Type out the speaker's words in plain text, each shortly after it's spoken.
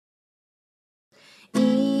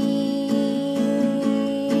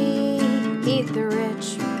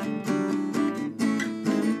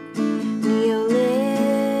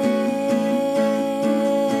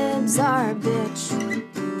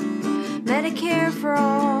care for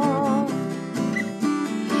all.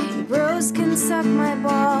 You bros can suck my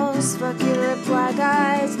balls. Fuck your reply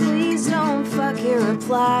guys. Please don't fuck your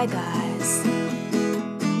reply guys.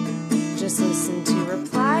 Just listen to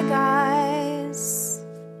Reply Guys.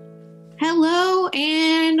 Hello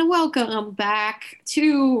and welcome back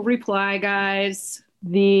to Reply Guys,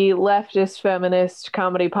 the leftist feminist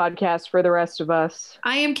comedy podcast for the rest of us.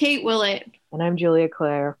 I am Kate Willett. And I'm Julia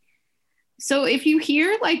Claire. So if you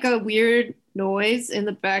hear like a weird noise in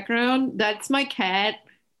the background, that's my cat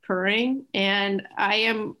purring, and I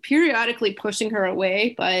am periodically pushing her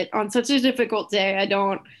away, but on such a difficult day, I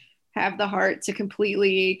don't have the heart to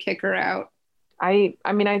completely kick her out. I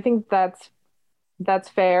mean, I think that's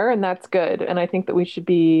fair and that's good. And I think that we should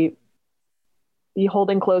be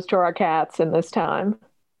holding close to our cats in this time.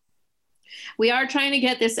 We are trying to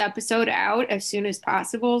get this episode out as soon as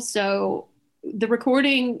possible. So the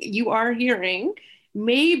recording you are hearing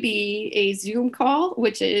may be a Zoom call,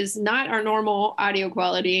 which is not our normal audio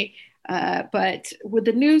quality. But with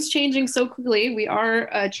the news changing so quickly, we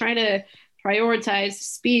are trying to prioritize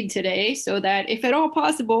speed today so that if at all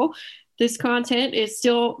possible, this content is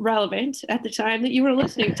still relevant at the time that you were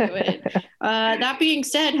listening to it. That being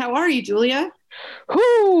said, how are you, Julia?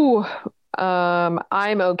 Whoo!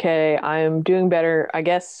 I'm okay. I'm doing better, I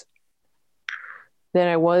guess, than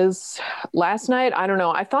I was last night. I don't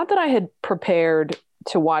know. I thought that I had prepared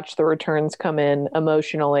to watch the returns come in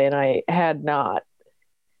emotionally, and I had not.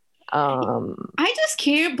 I just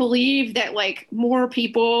can't believe that like more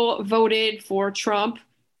people voted for Trump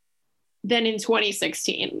than in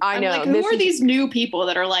 2016. I know. Like, who are these new people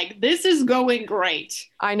that are like, this is going great?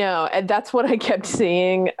 I know. And that's what I kept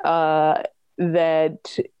seeing,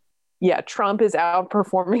 that, yeah, Trump is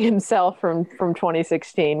outperforming himself from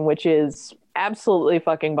 2016, which is absolutely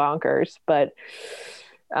fucking bonkers. But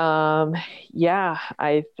yeah,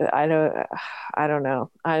 I don't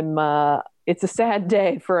know. It's a sad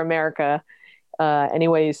day for America, any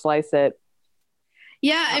way you slice it.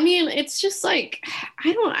 Yeah, I mean, it's just like,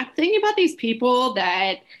 I'm thinking about these people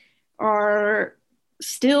that are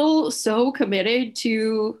still so committed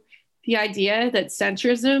to the idea that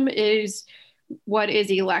centrism is what is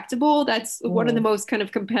electable. That's one of the most kind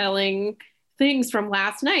of compelling things from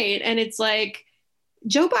last night. And it's like,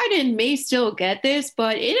 Joe Biden may still get this,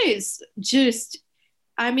 but it is just,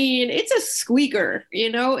 I mean, it's a squeaker,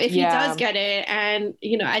 if he does get it. And,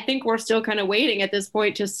 I think we're still kind of waiting at this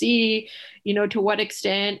point to see, to what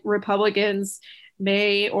extent Republicans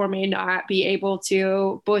may or may not be able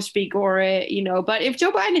to Bush v. Gore it, But if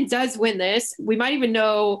Joe Biden does win this, we might even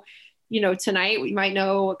know, tonight. We might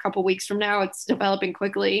know a couple weeks from now. It's developing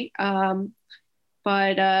quickly.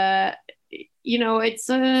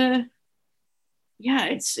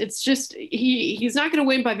 It's just he's not going to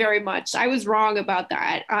win by very much. I was wrong about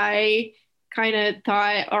that. I kind of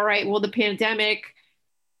thought, all right, well, the pandemic,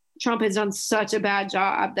 Trump has done such a bad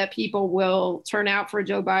job that people will turn out for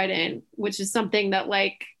Joe Biden, which is something that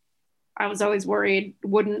like I was always worried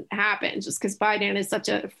wouldn't happen just because Biden is such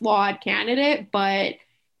a flawed candidate. But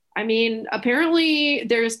I mean, apparently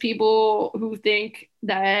there's people who think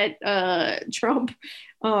that Trump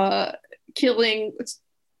killing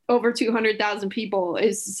over 200,000 people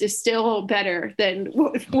is still better than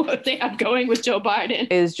what they have going with Joe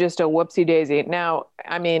Biden. Is just a whoopsie daisy. Now,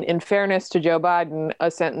 I mean, in fairness to Joe Biden,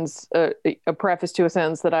 a preface to a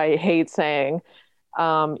sentence that I hate saying,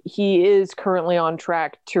 he is currently on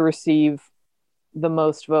track to receive the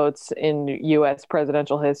most votes in U.S.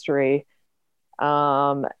 presidential history.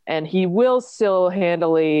 And he will still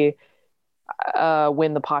handily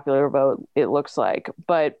win the popular vote, it looks like.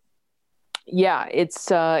 But yeah, it's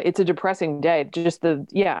a depressing day. Just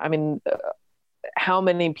how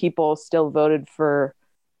many people still voted for,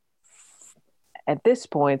 at this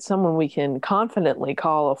point, someone we can confidently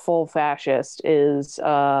call a full fascist is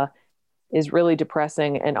really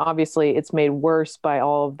depressing. And obviously it's made worse by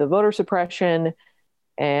all of the voter suppression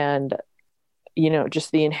and,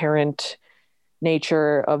 just the inherent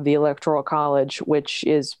nature of the Electoral College, which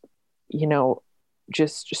is,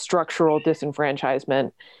 just structural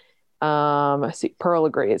disenfranchisement. See, Pearl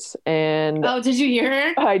agrees. And did you hear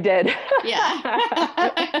her? I did. Yeah.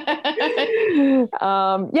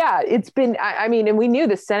 Yeah, it's been, I mean, and we knew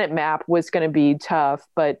the Senate map was going to be tough,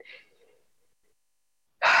 but,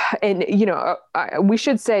 and, we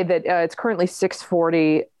should say that it's currently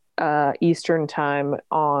 6:40 Eastern time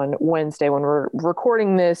on Wednesday when we're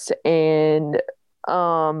recording this. And,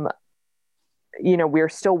 we're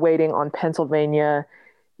still waiting on Pennsylvania,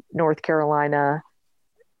 North Carolina,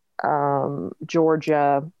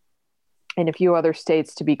 Georgia, and a few other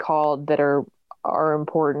states to be called that are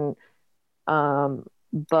important.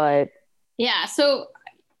 But Yeah. So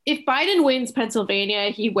if Biden wins Pennsylvania,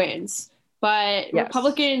 he wins. But Yes.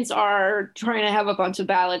 Republicans are trying to have a bunch of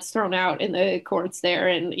ballots thrown out in the courts there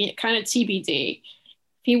and kind of TBD.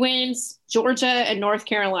 If he wins Georgia and North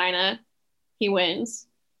Carolina, he wins.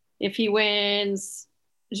 If he wins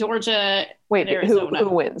Georgia Wait, and Arizona, who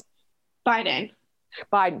wins? Biden.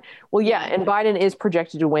 Biden. Well, yeah, and Biden is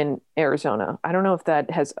projected to win Arizona. I don't know if that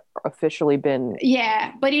has officially been.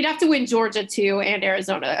 Yeah, but he'd have to win Georgia too and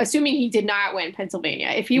Arizona, assuming he did not win Pennsylvania.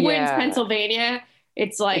 If he wins Pennsylvania,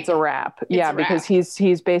 it's like it's a wrap. Yeah, because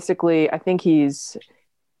he's basically, I think he's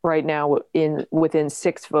right now within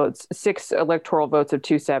 6 electoral votes of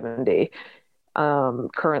 270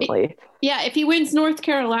 currently. If he wins North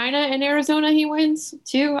Carolina and Arizona, he wins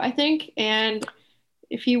too, I think. And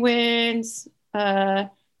if he wins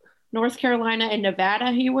North Carolina and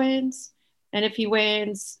Nevada, he wins. And if he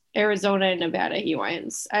wins Arizona and Nevada, he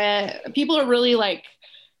wins. People are really like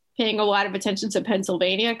paying a lot of attention to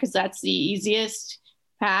Pennsylvania because that's the easiest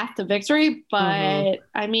path to victory. But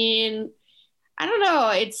I mean, I don't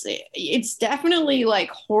know. It's definitely like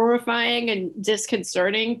horrifying and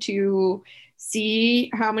disconcerting to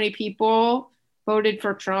see how many people voted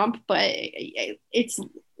for Trump, but it's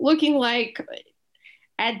looking like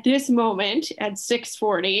at this moment at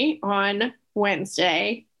 6:40 on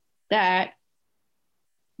Wednesday that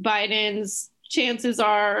Biden's chances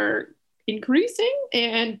are increasing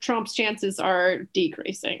and Trump's chances are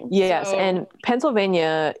decreasing. Yes, and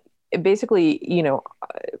Pennsylvania, basically,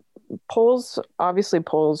 polls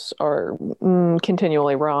are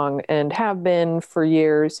continually wrong and have been for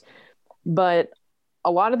years, but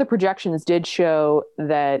a lot of the projections did show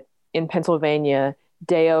that in Pennsylvania,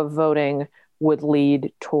 day of voting would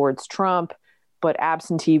lead towards Trump, but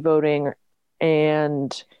absentee voting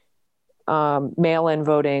and mail-in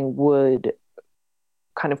voting would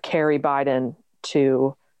kind of carry Biden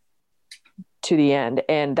to the end.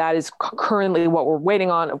 And that is currently what we're waiting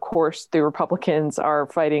on. Of course, the Republicans are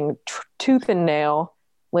fighting tooth and nail.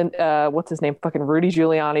 What's his name? Fucking Rudy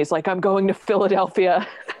Giuliani's like, I'm going to Philadelphia.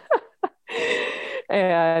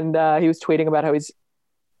 And he was tweeting about how he's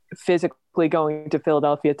physically going to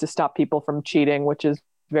Philadelphia to stop people from cheating, which is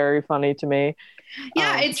very funny to me.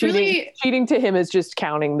 Yeah, it's cheating to him is just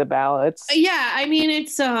counting the ballots. Yeah, I mean,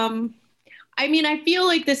 I feel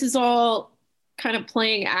like this is all kind of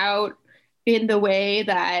playing out in the way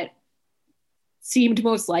that seemed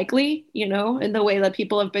most likely, in the way that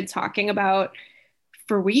people have been talking about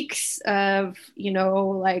for weeks of,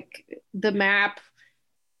 like the map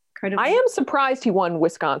kind of. I am surprised he won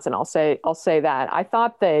Wisconsin. I'll say that. I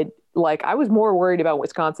thought that, like, I was more worried about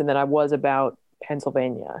Wisconsin than I was about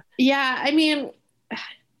Pennsylvania. Yeah, I mean,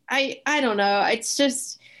 I don't know. It's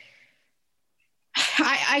just,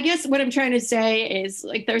 I guess what I'm trying to say is,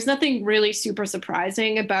 like, there's nothing really super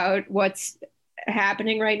surprising about what's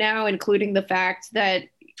happening right now, including the fact that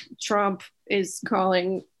Trump is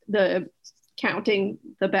calling the counting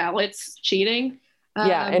the ballots cheating.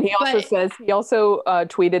 Yeah, and he also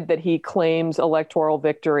tweeted that he claims electoral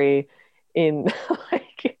victory in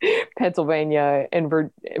like Pennsylvania and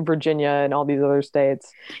Virginia and all these other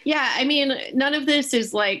states. Yeah, I mean, none of this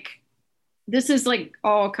is like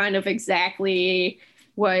all kind of exactly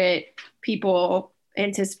what people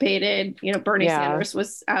anticipated. Bernie Sanders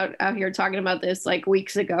was out here talking about this like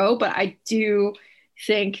weeks ago, but I do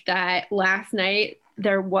think that last night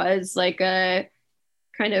there was like a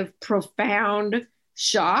kind of profound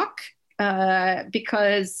shock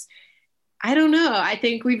because I don't know. I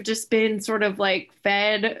think we've just been sort of like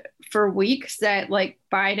fed for weeks that like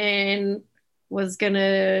Biden was going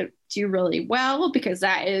to do really well because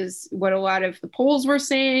that is what a lot of the polls were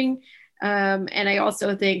saying. And I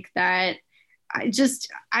also think that I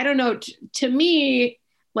don't know, to me,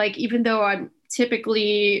 like, even though I'm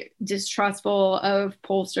typically distrustful of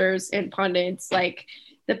pollsters and pundits, like,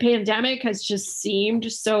 the pandemic has just seemed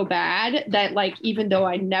so bad that, like, even though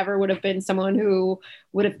I never would have been someone who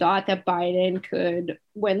would have thought that Biden could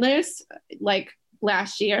win this, like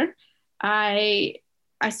last year, I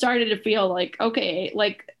started to feel like, okay,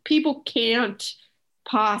 like, people can't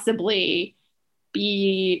possibly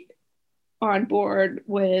be on board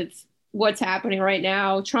with what's happening right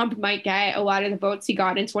now. Trump might get a lot of the votes he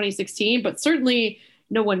got in 2016, but certainly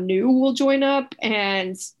no one new will join up.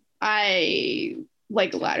 And I,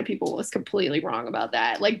 like a lot of people, was completely wrong about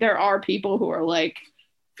that. Like, there are people who are like,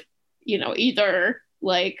 either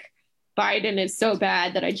like Biden is so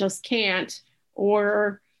bad that I just can't,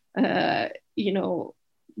 or,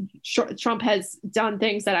 Trump has done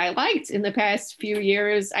things that I liked in the past few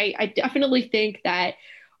years. I definitely think that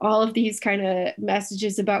all of these kind of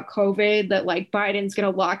messages about COVID that like Biden's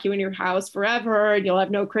going to lock you in your house forever and you'll have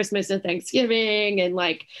no Christmas and Thanksgiving. And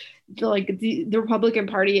the Republican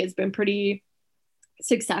Party has been pretty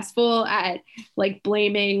successful at like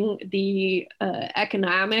blaming the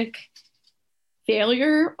economic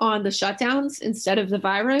failure on the shutdowns instead of the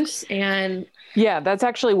virus. And yeah, that's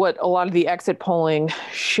actually what a lot of the exit polling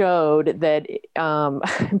showed, that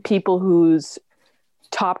people whose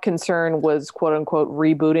top concern was quote unquote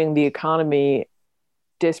rebooting the economy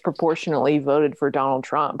disproportionately voted for Donald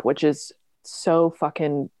Trump, which is so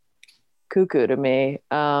fucking cuckoo to me.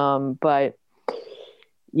 But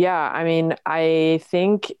yeah, I mean, I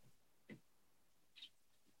think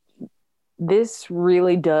this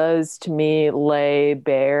really does to me lay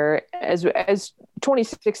bare, as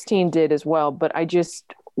 2016 did as well, but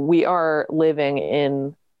we are living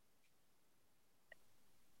in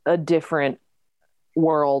a different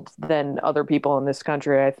world than other people in this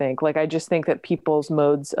country, I think. Like, I just think that people's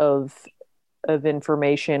modes of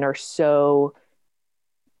information are so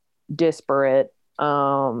disparate.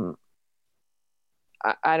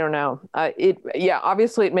 I don't know.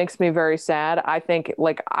 Obviously it makes me very sad. I think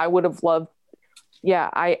like I would have loved,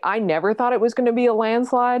 I never thought it was going to be a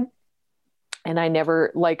landslide. And I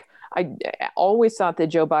always thought that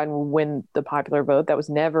Joe Biden would win the popular vote. That was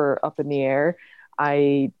never up in the air.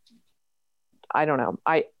 I don't know.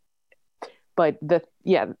 I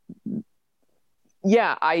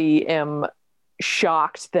am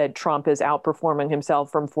shocked that Trump is outperforming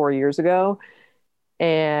himself from 4 years ago.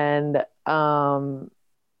 And,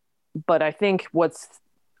 but I think what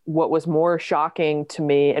was more shocking to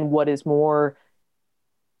me, and what is more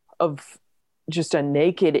of just a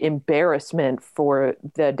naked embarrassment for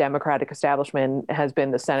the Democratic establishment, has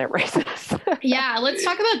been the Senate races. Yeah, let's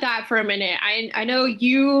talk about that for a minute. I know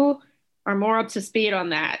you are more up to speed on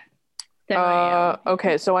that than I am.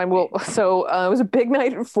 Okay, so it was a big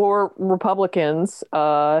night for Republicans,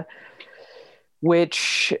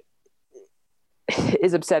 which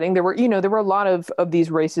is upsetting. There were a lot of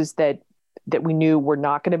these races that we knew were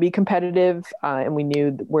not going to be competitive, and we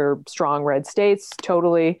knew that we're strong red states,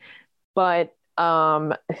 totally. But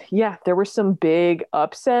there were some big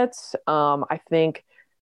upsets. I think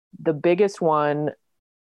the biggest one,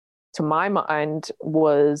 to my mind,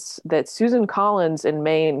 was that Susan Collins in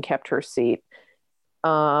Maine kept her seat.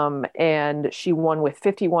 And she won with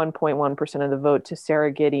 51.1% of the vote to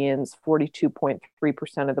Sarah Gideon's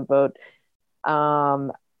 42.3% of the vote.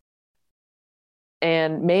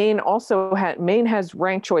 And Maine has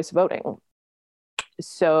ranked choice voting.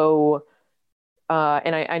 So,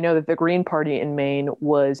 and I know that the Green Party in Maine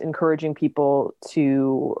was encouraging people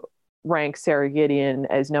to rank Sarah Gideon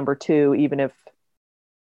as number 2, even if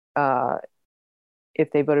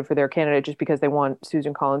they voted for their candidate, just because they want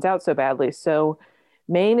Susan Collins out so badly. So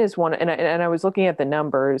Maine is one, and I was looking at the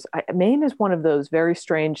numbers. Maine is one of those very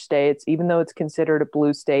strange states, even though it's considered a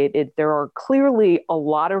blue state. There are clearly a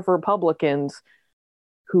lot of Republicans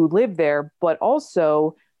who live there, but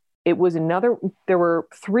also there were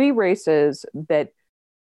 3 races that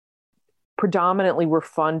predominantly were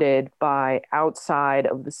funded by outside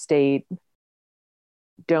of the state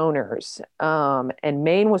donors. And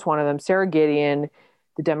Maine was one of them. Sarah Gideon,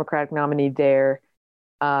 the Democratic nominee there.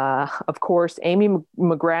 Of course, Amy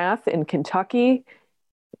McGrath in Kentucky.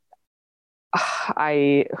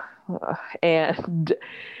 And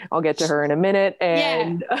I'll get to her in a minute.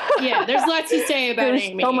 And there's lots to say about Amy.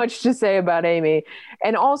 There's so much to say about Amy.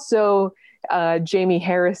 And also Jamie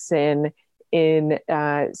Harrison in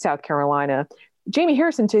South Carolina. Jamie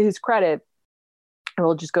Harrison, to his credit, I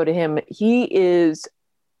will just go to him. He is,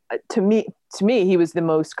 to me, he was the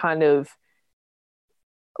most kind of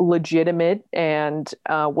legitimate, and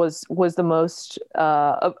was the most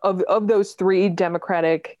of those 3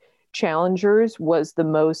 Democratic challengers, was the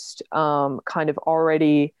most kind of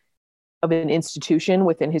already of an institution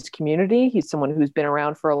within his community. He's someone who's been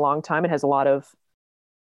around for a long time and has a lot of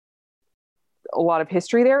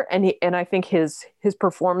history there, and I think his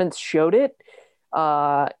performance showed it.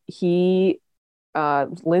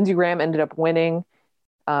 Lindsey Graham ended up winning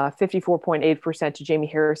 54.8% to Jamie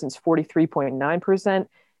Harrison's 43.9%.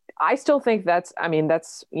 I still think that's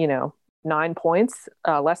 9 points,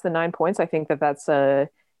 less than 9 points. I think that's a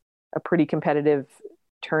pretty competitive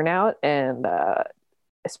turnout, and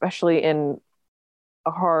especially in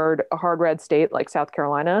a hard red state like South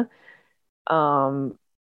Carolina.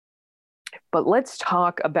 But let's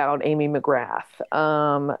talk about Amy McGrath.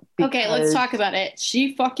 Okay, let's talk about it.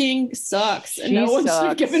 She fucking sucks, and no one should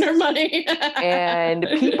have given her money. And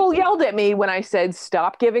people yelled at me when I said,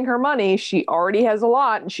 stop giving her money. She already has a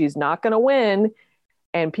lot, and she's not going to win.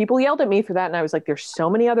 And people yelled at me for that. And I was like, there's so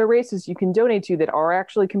many other races you can donate to that are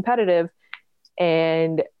actually competitive.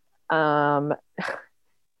 And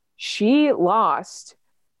she lost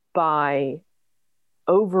by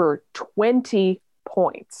over 20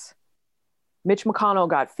 points. Mitch McConnell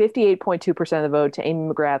got 58.2% of the vote to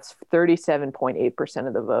Amy McGrath's 37.8%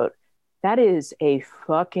 of the vote. That is a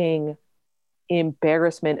fucking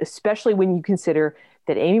embarrassment, especially when you consider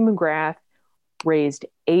that Amy McGrath raised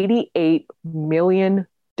 $88 million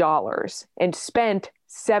and spent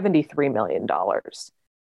 $73 million.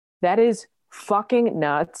 That is fucking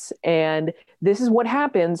nuts. And this is what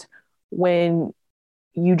happens when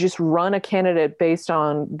you just run a candidate based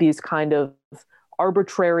on these kind of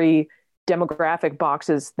arbitrary demographic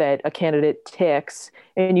boxes that a candidate ticks,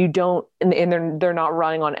 and you don't, and they're not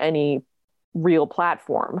running on any real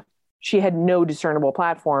platform. She had no discernible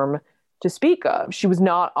platform to speak of. She was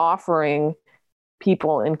not offering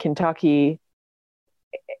people in Kentucky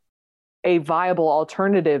a viable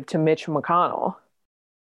alternative to Mitch McConnell,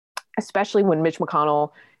 especially when Mitch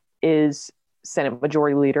McConnell is Senate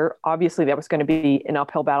Majority Leader. Obviously, that was going to be an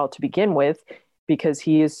uphill battle to begin with because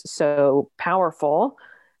he is so powerful.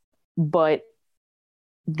 But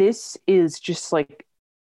this is just like,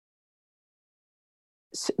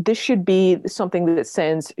 this should be something that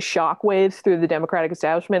sends shockwaves through the Democratic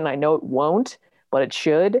establishment. And I know it won't, but it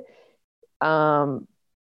should.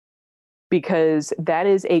 Because that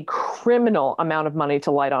is a criminal amount of money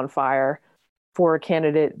to light on fire for a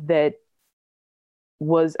candidate that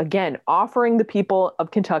was, again, offering the people of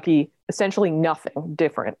Kentucky essentially nothing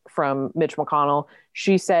different from Mitch McConnell.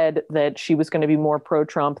 She said that she was going to be more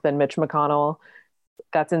pro-Trump than Mitch McConnell.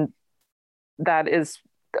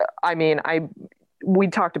 We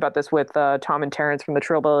talked about this with Tom and Terrence from the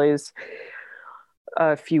Trillbillies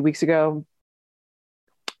a few weeks ago.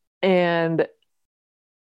 And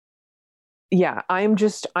yeah, I'm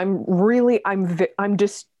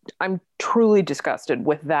truly disgusted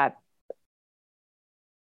with that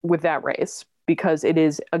race, because it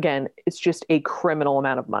is, again, it's just a criminal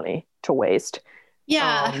amount of money to waste.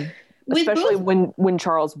 Yeah. Especially when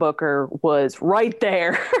Charles Booker was right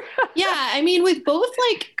there. Yeah. I mean, with both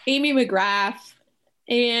like Amy McGrath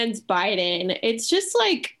and Biden, it's just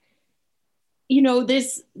like,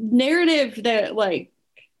 this narrative that like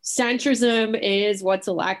centrism is what's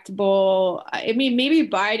electable. I mean, maybe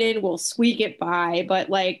Biden will squeak it by, but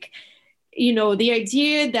like, the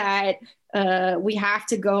idea that we have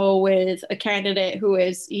to go with a candidate who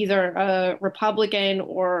is either a Republican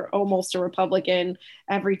or almost a Republican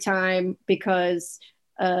every time because,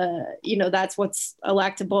 that's what's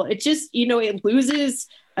electable. It just, it loses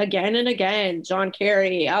again and again. John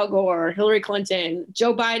Kerry, Al Gore, Hillary Clinton,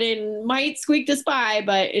 Joe Biden might squeak this by,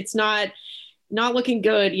 but it's not looking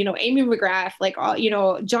good. Amy McGrath, like,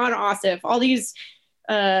 John Ossoff, all these,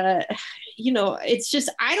 it's just,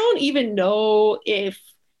 I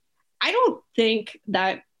don't think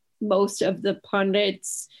that most of the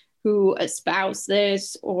pundits who espouse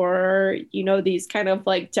this, or, these kind of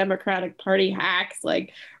like Democratic Party hacks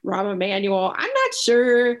like Rahm Emanuel, I'm not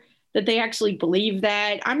sure that they actually believe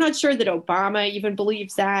that. I'm not sure that Obama even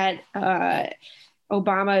believes that.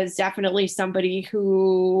 Obama is definitely somebody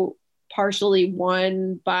who partially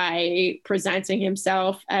won by presenting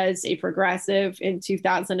himself as a progressive in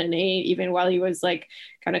 2008, even while he was like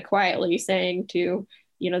kind of quietly saying to,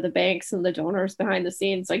 the banks and the donors behind the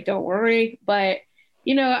scenes, like, don't worry. But,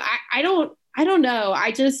 I don't know.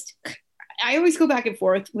 I always go back and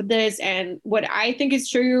forth with this. And what I think is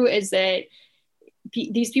true is that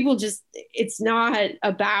these people it's not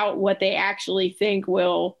about what they actually think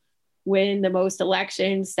will win the most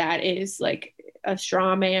elections. That is like a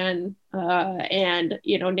straw man. And,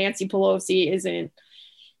 Nancy Pelosi isn't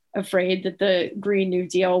afraid that the Green New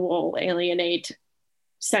Deal will alienate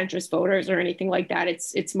centrist voters or anything like that.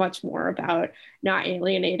 It's much more about not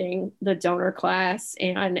alienating the donor class.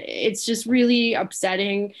 And it's just really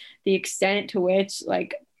upsetting the extent to which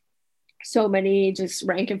like so many just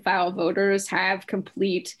rank and file voters have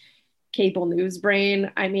complete cable news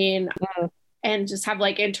brain. I mean, and just have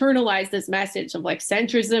like internalized this message of like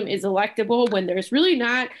centrism is electable when there's really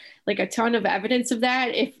not like a ton of evidence of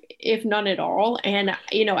that, if none at all. And,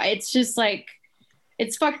 it's just like,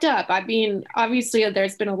 it's fucked up. I mean, obviously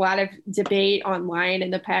there's been a lot of debate online in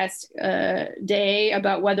the past day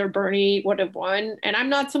about whether Bernie would have won. And I'm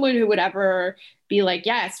not someone who would ever be like,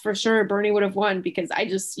 yes, for sure, Bernie would have won, because I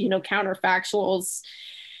just, counterfactuals,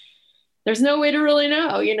 there's no way to really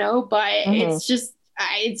know, but it's just,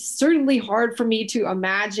 it's certainly hard for me to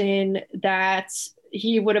imagine that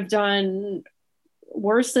he would have done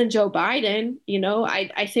worse than Joe Biden.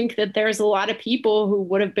 I think that there's a lot of people who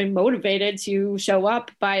would have been motivated to show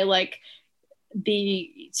up by like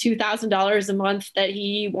the $2,000 a month that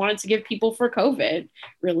he wanted to give people for COVID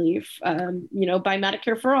relief, by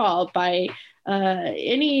Medicare for All, by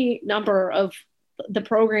any number of the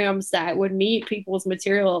programs that would meet people's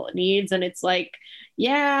material needs. And it's like,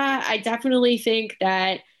 yeah, I definitely think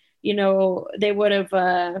that, they would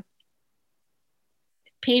have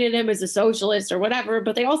painted him as a socialist or whatever,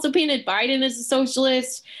 but they also painted Biden as a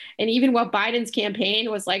socialist. And even while Biden's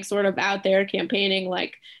campaign was like sort of out there campaigning,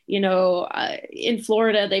 like, in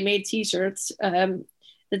Florida, they made T-shirts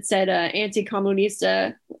that said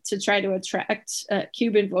anti-comunista to try to attract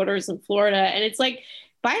Cuban voters in Florida. And it's like,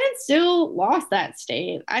 Biden still lost that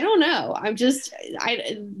state. I don't know.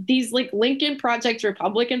 These like Lincoln Project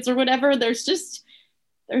Republicans or whatever, there's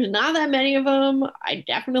not that many of them. I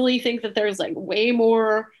definitely think that there's like way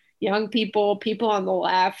more young people on the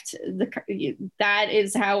left. That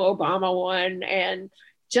is how Obama won. And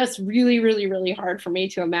just really, really, really hard for me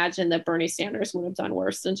to imagine that Bernie Sanders would have done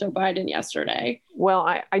worse than Joe Biden yesterday. Well,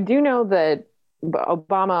 I do know that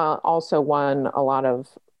Obama also won a lot of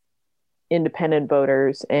independent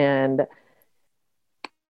voters, and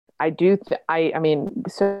I mean,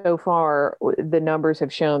 so far the numbers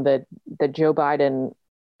have shown that Joe Biden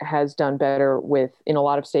has done better in a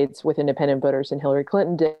lot of states with independent voters than Hillary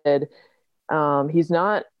Clinton did. He's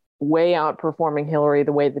not way outperforming Hillary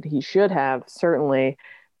the way that he should have, certainly,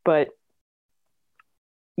 but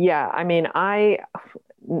yeah, I mean,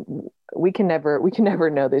 we can never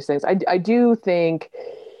know these things. I do think,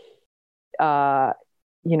 I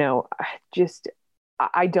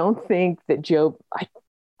don't think that Joe.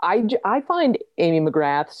 I find Amy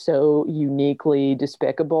McGrath so uniquely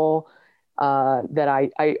despicable that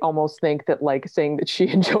I almost think that like saying that she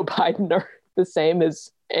and Joe Biden are the same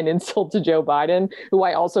is an insult to Joe Biden, who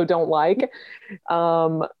I also don't like.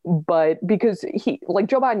 But because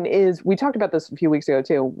Joe Biden we talked about this a few weeks ago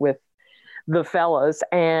too with the fellas,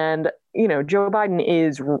 and Joe Biden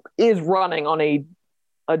is running on a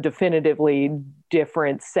definitively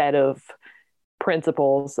different set of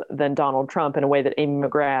principles than Donald Trump in a way that Amy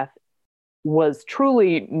McGrath was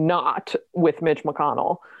truly not with Mitch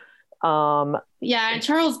McConnell. Yeah, and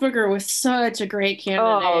Charles Booker was such a great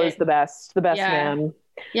candidate. Oh, he's the best man.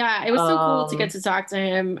 Yeah, it was so cool to get to talk to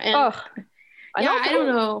him. And I don't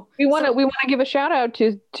know. We want to give a shout out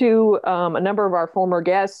to a number of our former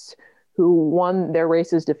guests who won their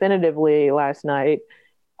races definitively last night.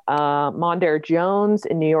 Mondaire Jones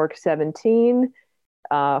in New York 17,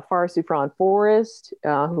 Farsufran Forrest,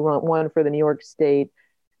 who won for the New York State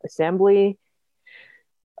Assembly,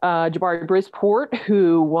 Jabari Brisport,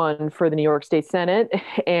 who won for the New York State Senate,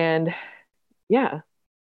 and yeah.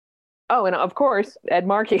 Oh, and of course, Ed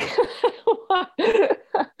Markey.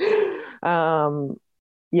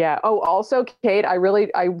 Yeah. Oh, also, Kate, I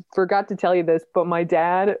forgot to tell you this, but my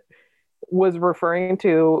dad was referring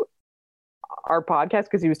to our podcast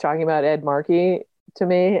because he was talking about Ed Markey to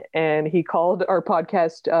me, and he called our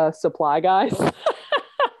podcast Supply Guys.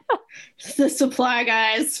 The Supply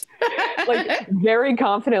Guys. Like very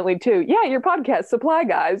confidently too. Yeah, your podcast Supply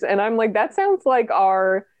Guys. And I'm like, that sounds like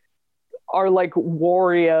our like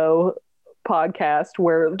Wario podcast,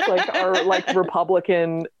 where it's like our like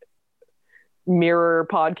Republican mirror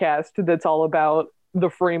podcast that's all about the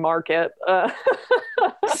free market.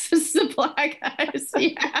 Supply Guys.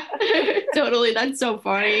 Yeah, totally. That's so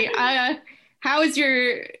funny. How is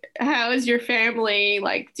your family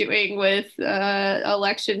like doing with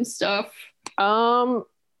election stuff?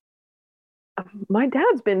 My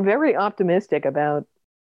dad's been very optimistic about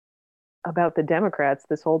the Democrats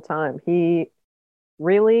this whole time. He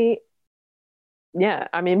really, yeah.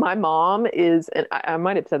 I mean, my mom is, and I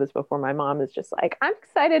might have said this before, my mom is just like, I'm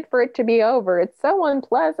excited for it to be over. It's so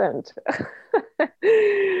unpleasant.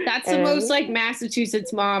 That's the most like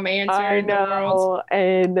Massachusetts mom answer in the world.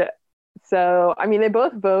 And so, I mean, they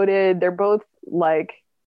both voted. They're both like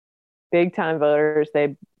big time voters.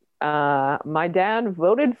 My dad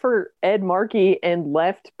voted for Ed Markey and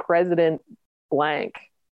left President blank.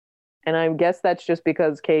 And I guess that's just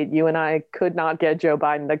because, Kate, you and I could not get Joe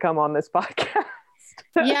Biden to come on this podcast.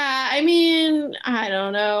 Yeah, I mean, I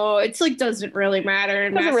don't know. It's like, doesn't really matter.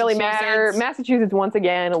 It doesn't really matter. Massachusetts, once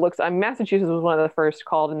again, Massachusetts was one of the first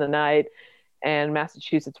called in the night. And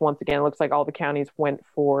Massachusetts, once again, looks like all the counties went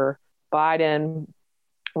for Biden,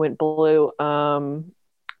 went blue.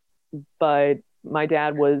 But my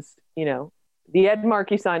dad was, the Ed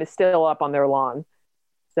Markey sign is still up on their lawn.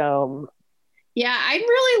 So, yeah, I'm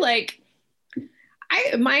really like,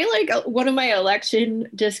 one of my election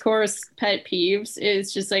discourse pet peeves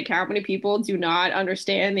is just like how many people do not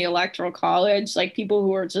understand the electoral college, like people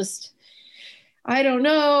who are just, I don't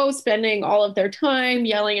know, spending all of their time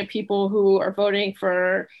yelling at people who are voting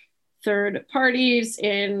for third parties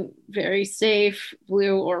in very safe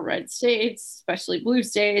blue or red states, especially blue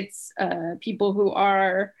states, people who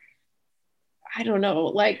are, I don't know,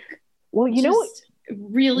 like, well,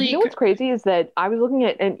 really. You know what's crazy is that I was looking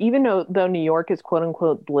at, and even though New York is quote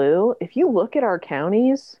unquote blue, if you look at our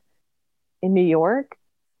counties in New York,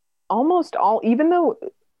 almost all, even though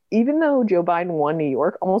Joe Biden won New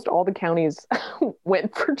York, almost all the counties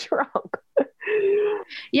went for Trump.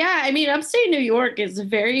 Yeah, I mean, upstate New York is a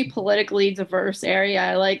very politically diverse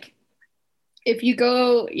area. Like, if you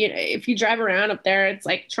go, if you drive around up there, it's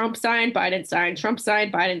like Trump sign, Biden sign, Trump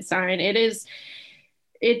sign, Biden sign.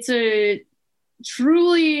 It's a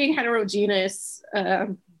truly heterogeneous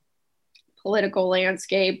political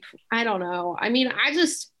landscape. I don't know. I mean,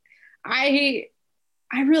 I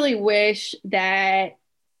really wish that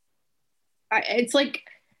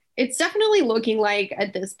it's definitely looking like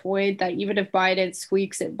at this point that even if Biden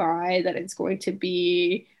squeaks it by, that it's going to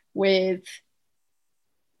be with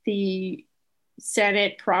the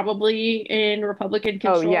Senate probably in Republican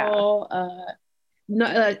control,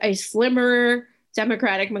 a slimmer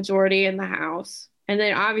Democratic majority in the House. And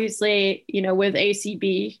then obviously, with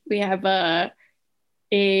ACB, we have a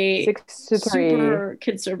 6-3 super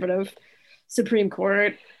conservative Supreme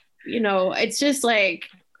Court. It's just like,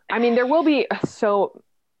 I mean, there will be, so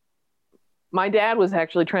my dad was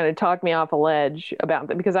actually trying to talk me off a ledge about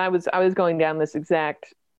that because I was going down this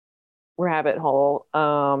exact rabbit hole,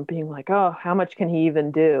 being like, oh, how much can he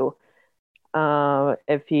even do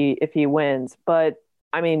if he wins? But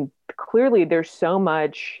I mean, clearly there's so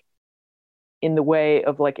much in the way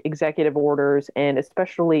of like executive orders and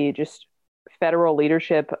especially just federal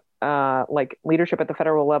leadership, like leadership at the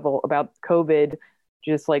federal level about COVID,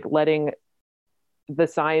 just like letting the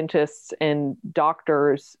scientists and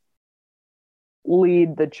doctors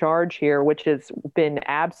lead the charge here, which has been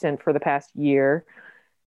absent for the past year.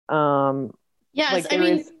 Yes, like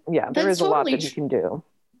there is a lot that he can do.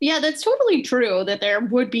 Yeah, that's totally true that there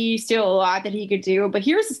would be still a lot that he could do. But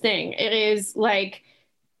here's the thing. It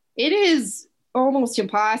is almost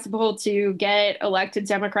impossible to get elected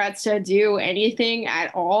Democrats to do anything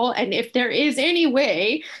at all. And if there is any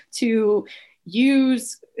way to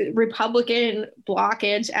use Republican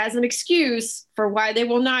blockage as an excuse for why they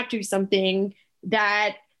will not do something,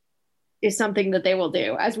 that is something that they will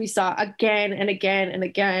do, as we saw again and again and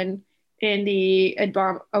again in the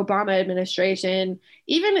Obama administration.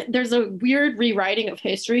 Even there's a weird rewriting of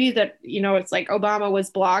history that, it's like Obama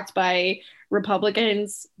was blocked by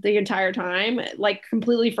Republicans the entire time, like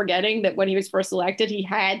completely forgetting that when he was first elected, he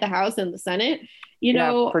had the House and the Senate,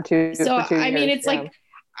 for 2 years. I mean, it's like,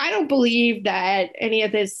 I don't believe that any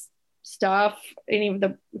of this stuff, any of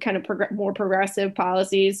the kind of more progressive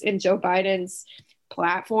policies in Joe Biden's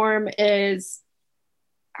platform is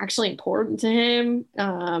actually important to him.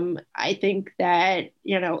 I think that,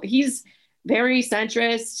 he's very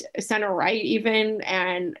centrist, center right even.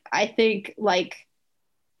 And I think like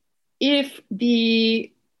if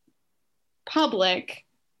the public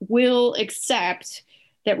will accept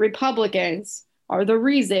that Republicans are the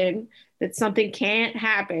reason that something can't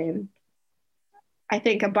happen, I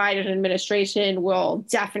think a Biden administration will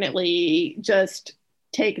definitely just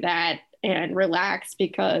take that and relax,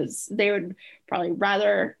 because they would probably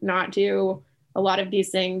rather not do a lot of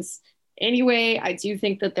these things anyway. I do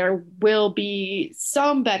think that there will be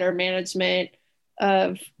some better management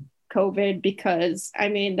of COVID, because I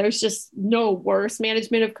mean, there's just no worse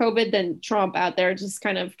management of COVID than Trump out there, just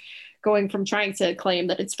kind of going from trying to claim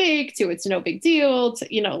that it's fake to it's no big deal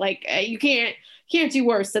to, you can't do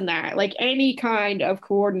worse than that. Like any kind of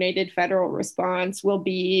coordinated federal response will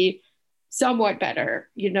be somewhat better,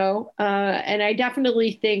 and I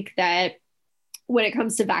definitely think that when it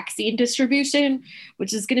comes to vaccine distribution,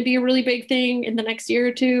 which is going to be a really big thing in the next year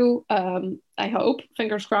or two, I hope,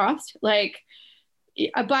 fingers crossed, like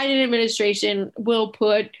a Biden administration will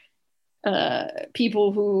put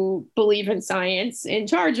people who believe in science in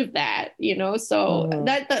charge of that, so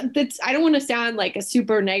that's, I don't want to sound like a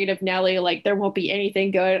super negative Nelly, like there won't be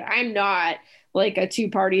anything good. I'm not like a two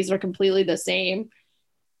parties are completely the same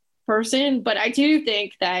person, but I do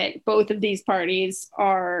think that both of these parties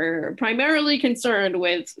are primarily concerned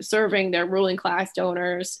with serving their ruling class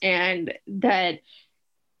donors, and that,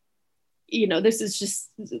 this is just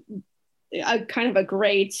a kind of a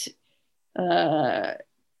great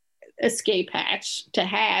escape hatch to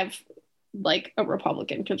have like a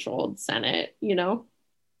Republican controlled Senate.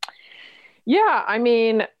 Yeah, I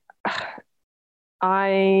mean,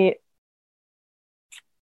 I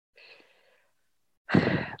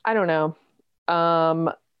I don't know.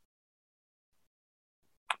 Um,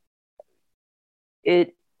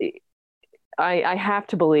 it, I have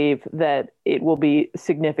to believe that it will be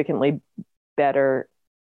significantly better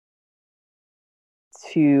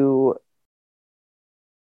to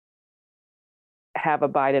have a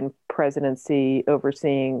Biden presidency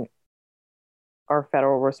overseeing our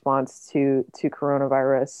federal response to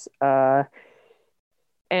coronavirus,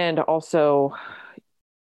 and also,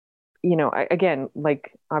 again,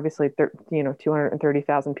 like obviously,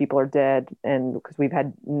 230,000 people are dead, and because we've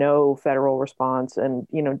had no federal response, and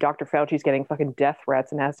Dr. Fauci's getting fucking death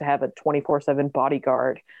threats and has to have a 24/7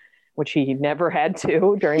 bodyguard, which he never had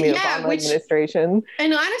to during the Obama administration.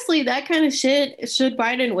 And honestly, that kind of shit, should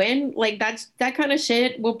Biden win, like that kind of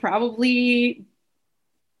shit will probably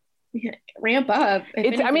ramp up.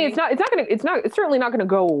 It's certainly not gonna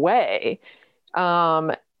go away.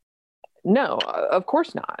 No, of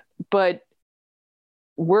course not. But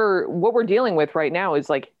what we're dealing with right now is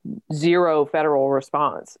like zero federal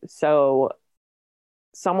response. So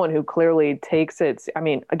someone who clearly takes it, I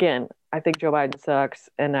mean, again, I think Joe Biden sucks,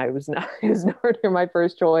 and he was nowhere near my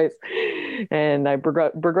first choice, and I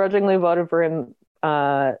begrudgingly voted for him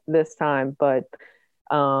this time. But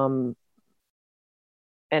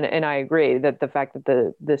and I agree that the fact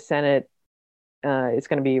that the Senate is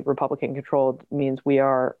going to be Republican controlled means we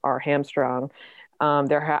are hamstrung.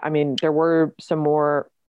 There were some more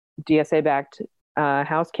DSA backed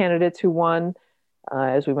House candidates who won,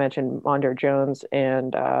 as we mentioned, Mondaire Jones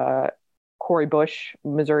and Cori Bush,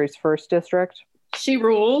 Missouri's first district. She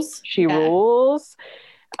rules. She rules.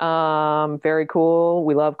 Very cool.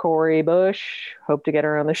 We love Cori Bush. Hope to get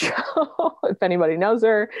her on the show if anybody knows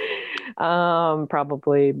her.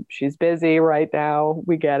 Probably she's busy right now.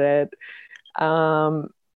 We get it.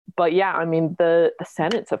 But yeah, I mean the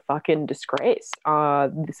Senate's a fucking disgrace.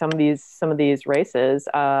 Some of these races.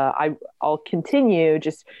 I'll continue.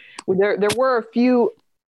 Just there were a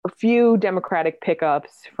few Democratic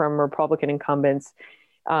pickups from Republican incumbents.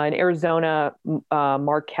 In Arizona,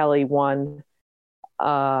 Mark Kelly won,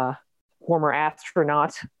 former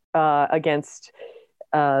astronaut, against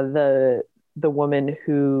the woman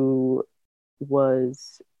who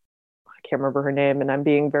was, I can't remember her name, and I'm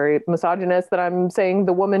being very misogynist that I'm saying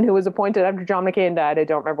the woman who was appointed after John McCain died. I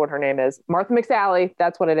don't remember what her name is. Martha McSally.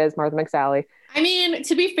 That's what it is. Martha McSally. I mean,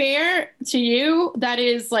 to be fair to you, that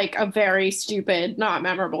is like a very stupid, not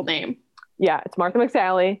memorable name. Yeah, it's Martha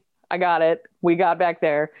McSally. I got it. We got back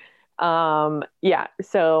there. Yeah.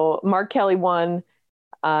 So Mark Kelly won.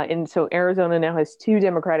 And so Arizona now has two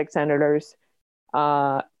Democratic senators.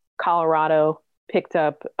 Colorado picked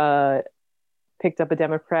up a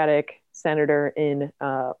Democratic senator in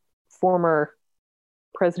former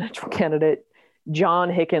presidential candidate John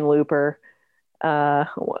Hickenlooper.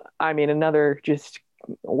 I mean, another just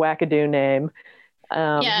wackadoo name.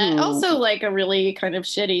 Also like a really kind of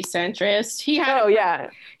shitty centrist. He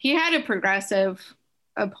had a progressive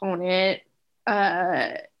opponent.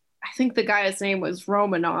 I think the guy's name was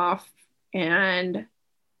Romanoff, and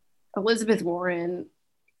Elizabeth Warren,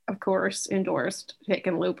 of course, endorsed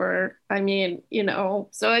Hickenlooper. I mean,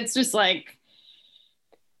 so it's just like,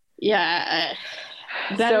 yeah,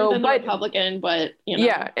 better than the Republican, but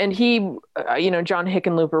yeah, and he, John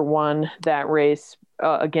Hickenlooper won that race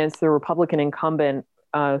against the Republican incumbent,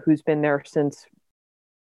 who's been there since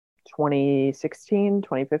 2016,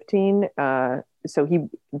 2015. So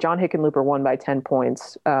John Hickenlooper won by 10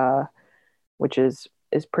 points, which is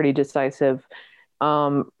pretty decisive.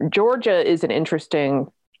 Georgia is an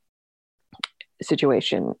interesting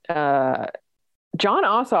situation. Jon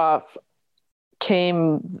Ossoff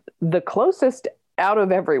came the closest out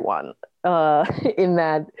of everyone in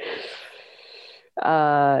that,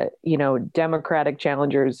 Democratic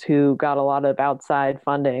challengers who got a lot of outside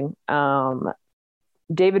funding.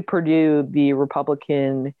 David Perdue, the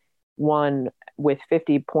Republican, won with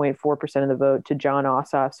 50.4% of the vote to Jon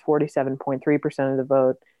Ossoff's 47.3% of the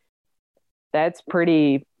vote. That's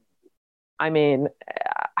pretty, I mean,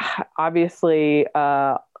 obviously,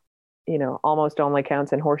 almost only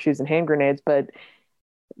counts in horseshoes and hand grenades, but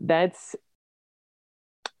that's,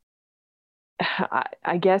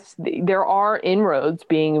 I guess there are inroads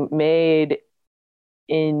being made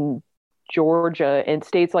in Georgia, and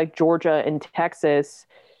states like Georgia and Texas,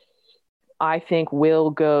 I think, will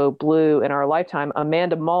go blue in our lifetime.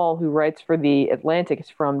 Amanda Mull, who writes for The Atlantic, is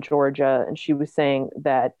from Georgia, and she was saying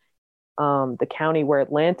that the county where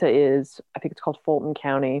Atlanta is, I think it's called Fulton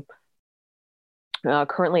County,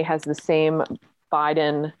 currently has the same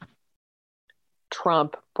Biden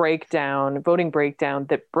Trump voting breakdown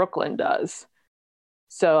that Brooklyn does.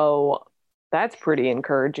 So that's pretty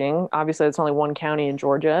encouraging. Obviously, it's only one county in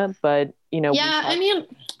Georgia, but yeah, I mean,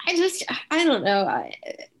 I don't know.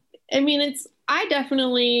 I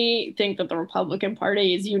definitely think that the Republican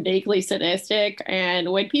Party is uniquely sadistic,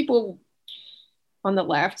 and when people on the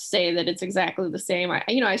left say that it's exactly the same,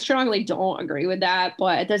 I strongly don't agree with that.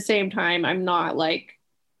 But at the same time, I'm not like,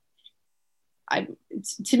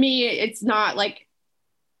 to me, it's not like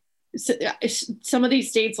some of these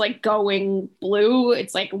states like going blue.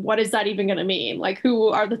 It's like, what is that even going to mean? Like, who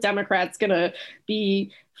are the Democrats going to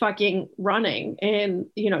be fucking running in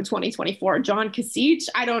 2024? John Kasich?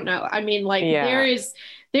 I don't know. I mean, like, there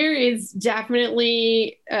is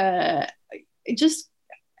definitely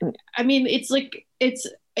it's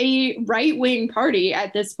a right-wing party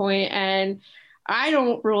at this point, and I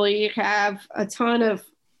don't really have a ton of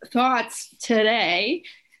thoughts today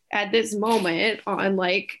at this moment on,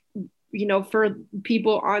 like, for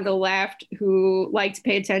people on the left who like to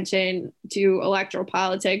pay attention to electoral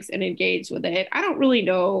politics and engage with it. I don't really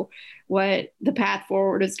know what the path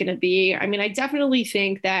forward is going to be. I mean, I definitely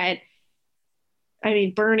think that,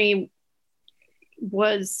 Bernie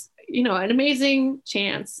was, an amazing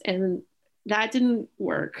chance, and that didn't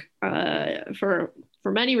work for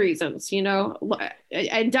many reasons,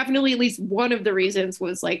 and definitely at least one of the reasons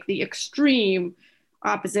was like the extreme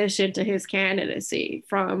opposition to his candidacy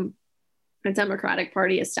from the Democratic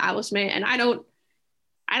Party establishment. And I don't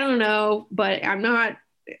know, but I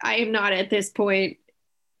am not at this point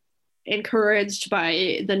encouraged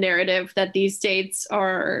by the narrative that these states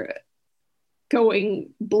are going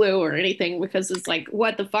blue or anything, because it's like,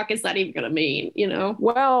 what the fuck is that even going to mean?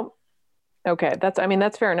 Well, okay.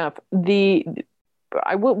 That's fair enough.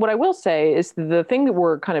 What I will say is the thing that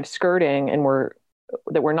we're kind of skirting and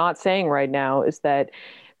that we're not saying right now is that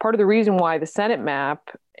part of the reason why the Senate map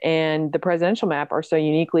and the presidential map are so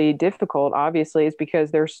uniquely difficult, obviously, is because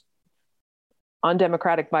they're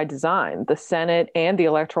undemocratic by design. The Senate and the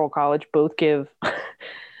Electoral College both give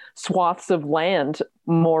swaths of land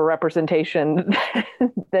more representation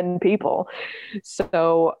than people.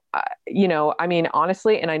 So,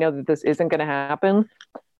 honestly, and I know that this isn't going to happen,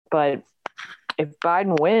 but if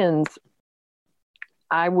Biden wins,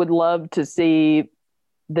 I would love to see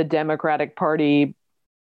the Democratic Party.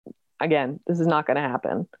 Again, this is not going to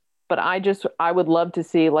happen, but I would love to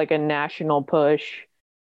see like a national push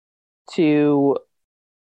to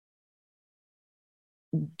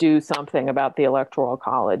do something about the Electoral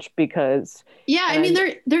College, because there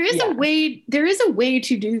is a way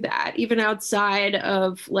to do that even outside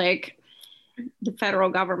of like the federal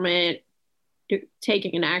government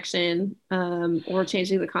taking an action or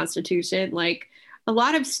changing the Constitution. Like, a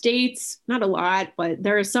lot of states, not a lot, but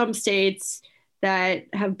there are some states that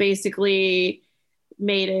have basically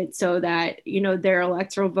made it so that, their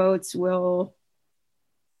electoral votes will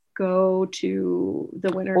go to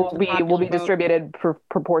the winner. Will be distributed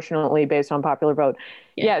proportionally based on popular vote.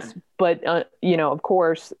 Yeah. Yes. But, of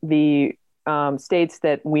course, the states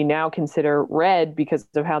that we now consider red because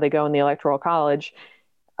of how they go in the Electoral College,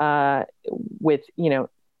 with,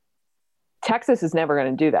 Texas is never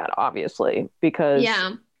going to do that, obviously, because,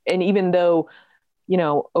 and even though,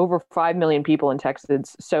 over 5 million people in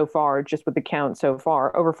Texas so far, just with the count so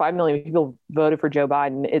far, over 5 million people voted for Joe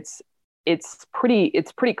Biden. It's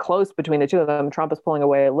pretty close between the two of them. Trump is pulling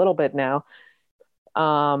away a little bit now.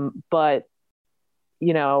 But,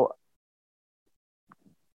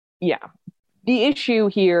 the issue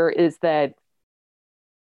here is that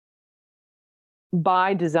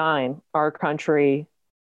by design, our country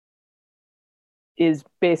is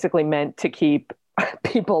basically meant to keep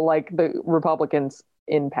people like the Republicans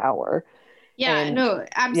in power. No,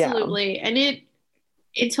 absolutely. Yeah. And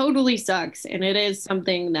it totally sucks. And it is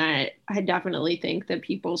something that I definitely think that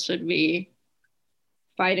people should be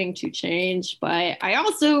fighting to change. But I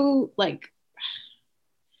also I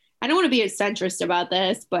don't want to be a centrist about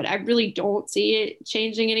this, but I really don't see it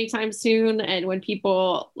changing anytime soon. And when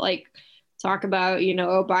people talk about,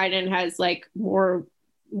 Biden has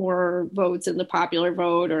more votes in the popular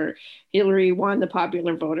vote, or Hillary won the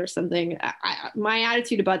popular vote or something, my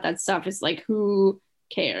attitude about that stuff is like, who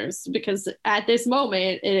cares? Because at this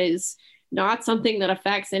moment, it is not something that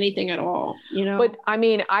affects anything at all, But I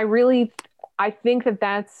mean, I think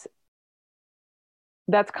that's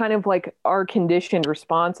kind of like our conditioned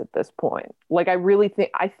response at this point.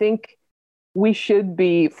 I think we should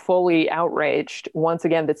be fully outraged once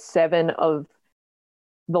again that 7 of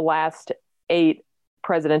the last 8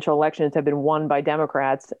 presidential elections have been won by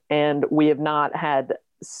Democrats, and we have not had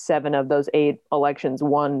 7 of those 8 elections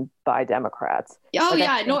won by Democrats. Oh, like,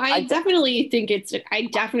 I definitely think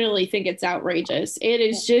it's outrageous. It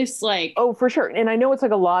is just like, oh, for sure. And I know it's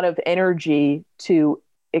like a lot of energy to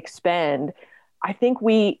expend. I think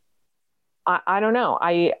I don't know.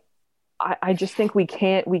 I just think we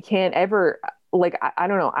can't ever, like, I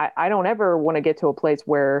don't know. I don't ever want to get to a place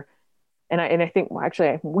where, and I think, well,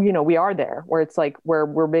 actually, we are there, where it's like, where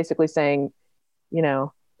we're basically saying,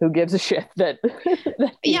 who gives a shit that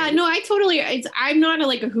yeah, no, I'm not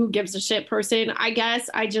a who gives a shit person. I guess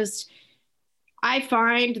I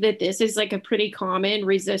find that this is like a pretty common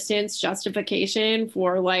resistance justification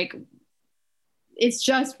for, like, it's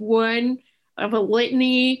just one of a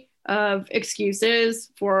litany of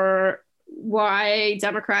excuses for why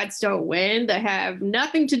Democrats don't win that have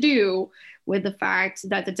nothing to do with the fact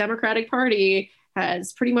that the Democratic Party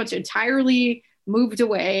has pretty much entirely moved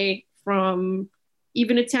away from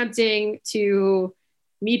even attempting to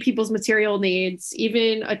meet people's material needs,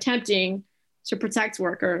 even attempting to protect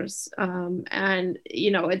workers. And,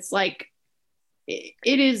 it's like,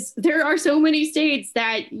 there are so many states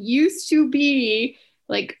that used to be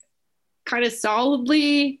like kind of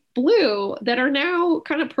solidly blue that are now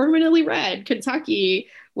kind of permanently red. Kentucky,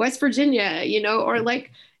 West Virginia, or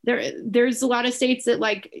like there's a lot of states that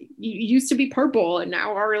like used to be purple and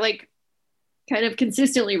now are like kind of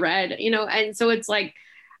consistently red, and so it's like,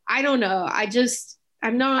 I don't know.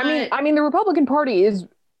 I'm not. I mean, the Republican Party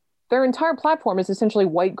their entire platform is essentially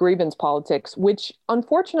white grievance politics, which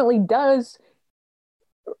unfortunately does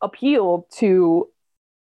appeal to,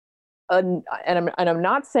 and I'm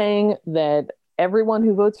not saying that everyone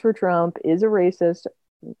who votes for Trump is a racist,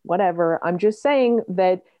 whatever. I'm just saying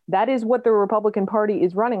that is what the Republican Party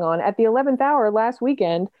is running on. At the 11th hour last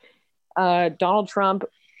weekend, Donald Trump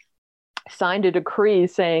signed a decree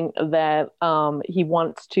saying that he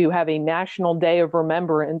wants to have a national day of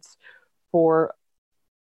remembrance for,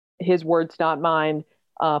 his words, not mine,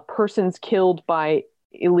 persons killed by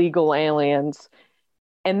illegal aliens.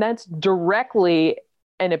 And that's directly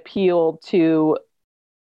an appeal to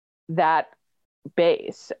that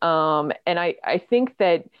base. And I think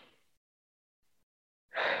that,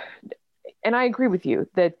 and I agree with you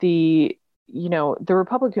that the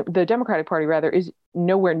Democratic Party rather is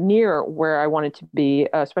nowhere near where I want it to be,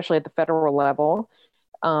 especially at the federal level,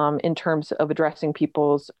 in terms of addressing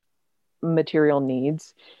people's material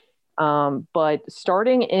needs. But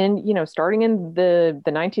starting in the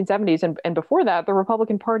 1970s and before that, the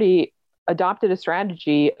Republican Party adopted a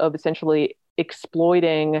strategy of essentially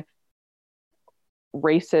exploiting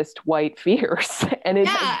racist white fears. And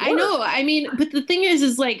I know. I mean, but the thing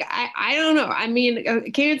is like, I don't know. I mean, I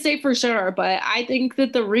can't say for sure, but I think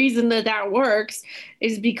that the reason that works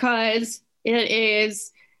is because it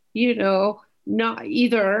is, not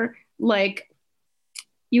either like,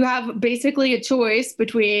 you have basically a choice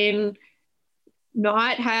between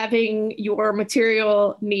not having your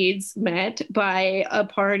material needs met by a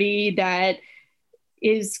party that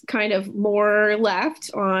is kind of more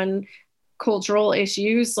left on cultural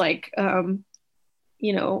issues like,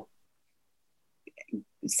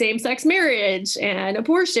 same-sex marriage and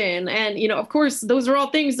abortion. And, of course, those are all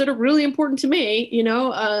things that are really important to me,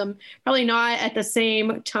 probably not at the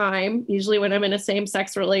same time. Usually when I'm in a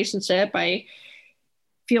same-sex relationship, I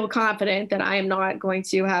feel confident that I am not going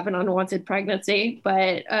to have an unwanted pregnancy.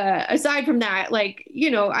 But aside from that, like,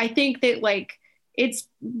 I think that like it's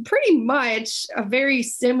pretty much a very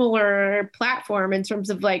similar platform in terms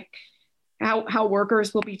of like how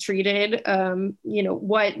workers will be treated,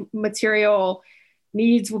 what material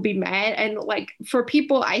needs will be met. And like for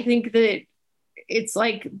people, I think that it's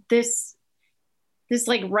like this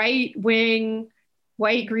like right wing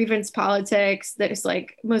white grievance politics that is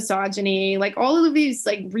like misogyny, like all of these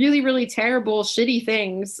like really, really terrible, shitty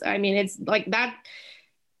things. I mean, it's like that.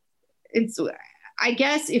 I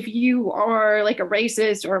guess if you are like a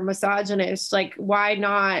racist or a misogynist, like why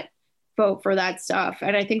not vote for that stuff?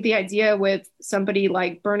 And I think the idea with somebody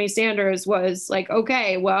like Bernie Sanders was like,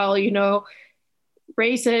 okay, well,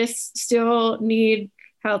 racists still need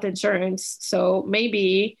health insurance. So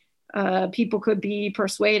maybe people could be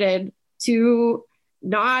persuaded to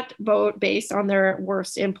not vote based on their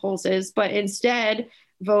worst impulses, but instead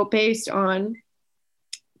vote based on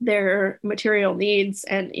their material needs.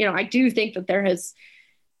 And, I do think that there has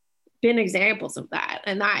been examples of that.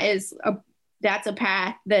 And that's a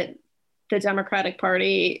path that the Democratic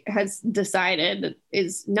Party has decided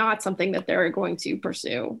is not something that they're going to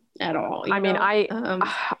pursue at all. I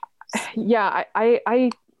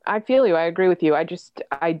feel you. I agree with you. I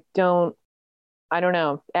don't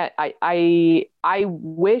know. I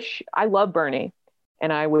wish, I love Bernie,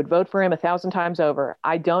 and I would vote for him 1,000 times over.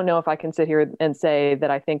 I don't know if I can sit here and say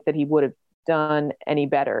that I think that he would have done any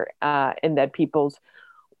better, and that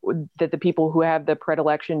the people who have the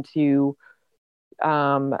predilection to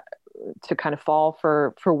kind of fall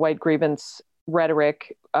for white grievance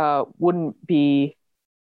rhetoric wouldn't be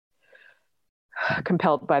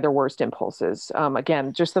compelled by their worst impulses.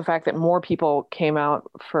 Again, just the fact that more people came out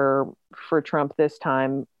for Trump this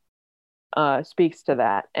time speaks to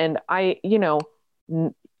that. And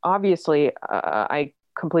obviously, I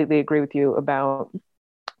completely agree with you about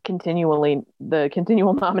the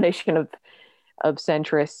continual nomination of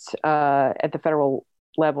centrists at the federal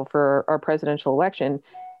level for our presidential election.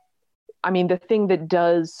 I mean, the thing that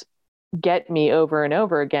does get me over and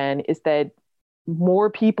over again is that more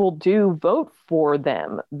people do vote for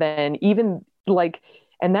them than even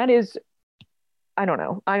and that is, I don't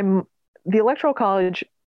know. The Electoral College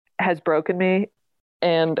has broken me,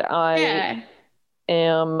 and I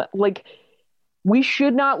am we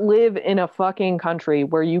should not live in a fucking country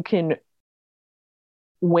where you can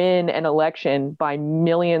win an election by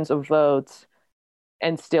millions of votes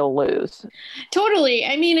and still lose. Totally.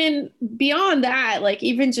 I mean, and beyond that,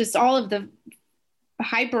 even just all of the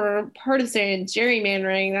hyper partisan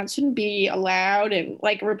gerrymandering that shouldn't be allowed, and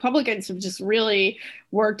Republicans have just really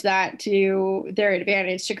worked that to their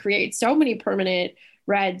advantage to create so many permanent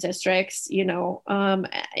red districts. I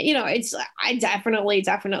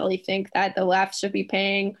definitely think that the left should be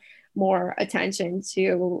paying more attention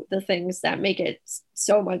to the things that make it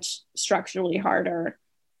so much structurally harder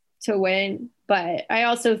to win. But I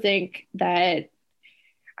also think that,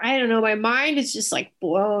 I don't know, my mind is just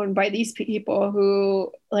blown by these people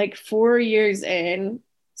who 4 years in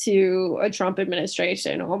to a Trump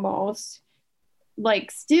administration almost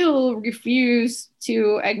still refuse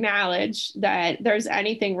to acknowledge that there's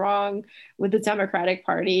anything wrong with the Democratic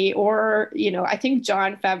Party. Or, I think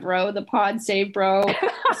John Favreau, the pod save bro,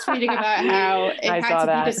 was tweeting about how it had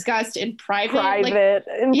to be discussed in private.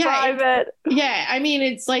 Private. Yeah. I mean,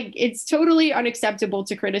 it's totally unacceptable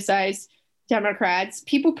to criticize Democrats.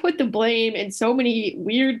 People put the blame in so many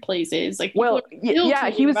weird places. He was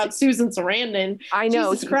about Susan Sarandon. I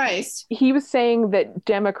know. Jesus Christ. He was saying that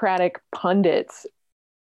Democratic pundits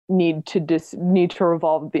need to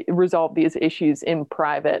resolve these issues in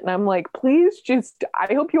private, and I'm like, please,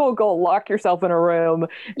 I hope you all go lock yourself in a room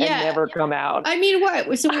and never come out. I mean,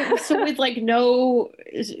 what? So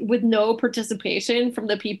with no participation from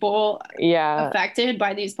the people affected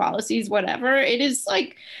by these policies, whatever. It is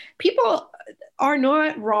people are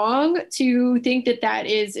not wrong to think that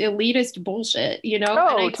is elitist bullshit,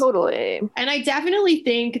 Oh, totally. And I definitely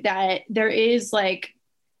think that there is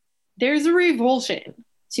there's a revulsion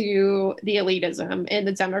to the elitism in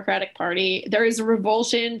the Democratic Party. There is a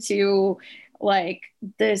revulsion to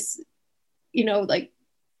this,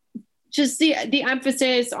 just the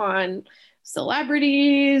emphasis on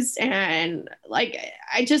celebrities, and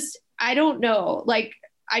I don't know.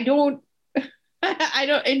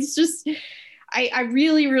 It's just, I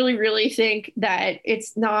really, really, really think that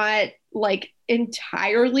it's not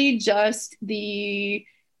entirely just the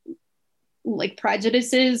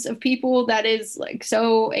prejudices of people that is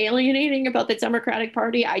so alienating about the Democratic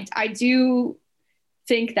Party. I do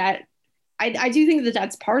think that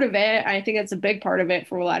that's part of it. I think that's a big part of it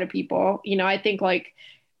for a lot of people. I think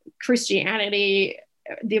Christianity,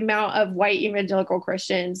 the amount of white evangelical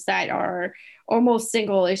Christians that are almost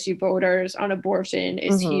single issue voters on abortion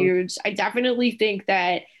is huge. I definitely think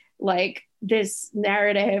that this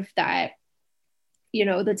narrative that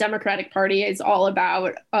the Democratic Party is all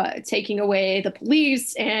about taking away the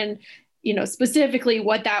police, and specifically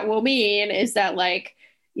what that will mean is that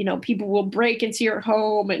people will break into your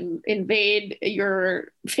home and invade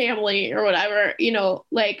your family or whatever.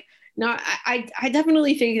 Not. I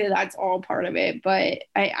definitely think that that's all part of it, but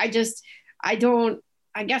I guess I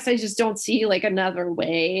just don't see another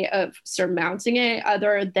way of surmounting it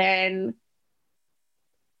other than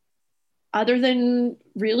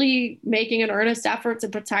really making an earnest effort to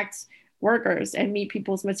protect workers and meet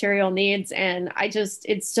people's material needs. And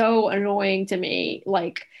it's so annoying to me,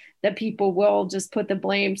 that people will just put the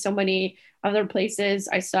blame so many other places.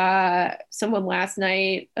 I saw someone last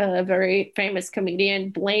night, a very famous comedian,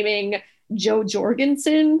 blaming Joe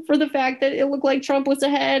Jorgensen for the fact that it looked like Trump was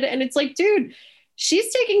ahead. And it's dude,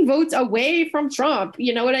 she's taking votes away from Trump.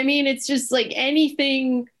 You know what I mean? It's just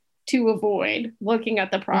anything to avoid looking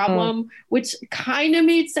at the problem, which kind of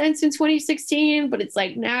made sense in 2016, but it's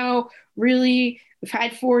now really, we've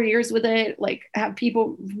had 4 years with it. Have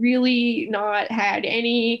people really not had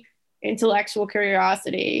any intellectual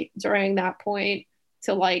curiosity during that point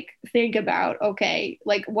to think about, okay,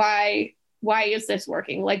 why why is this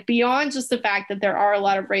working? Like beyond just the fact that there are a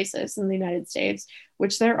lot of racists in the United States,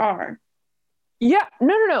 which there are. Yeah,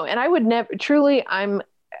 no. And I would never truly,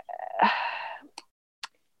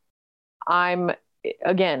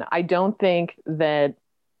 again, I don't think that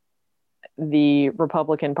the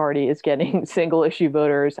Republican Party is getting single issue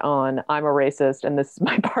voters on I'm a racist and this is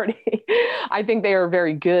my party. I think they are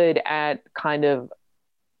very good at kind of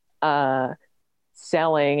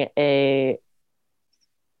selling a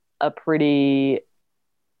pretty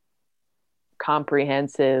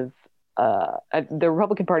comprehensive the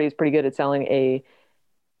Republican Party is pretty good at selling a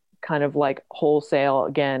kind of like wholesale,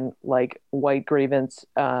 again, like white grievance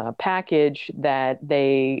package that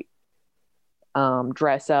they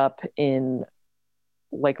dress up in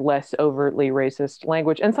like less overtly racist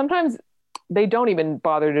language. And sometimes they don't even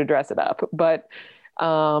bother to dress it up. But,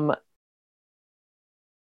 you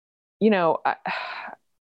know,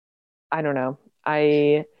 I don't know.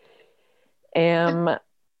 I am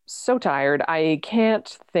so tired. I can't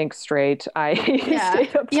think straight. I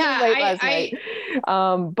stayed up too late last night.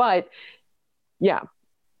 But yeah.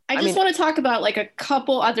 I just want to talk about like a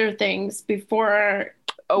couple other things before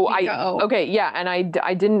okay, yeah, and I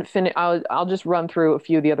didn't finish. I'll just run through a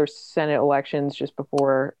few of the other Senate elections just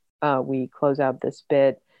before we close out this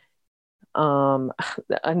bit. Doug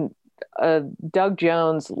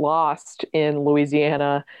Jones lost in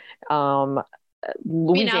Louisiana. Louisiana.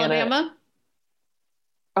 In Alabama?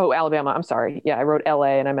 Oh, Alabama. I'm sorry. Yeah, I wrote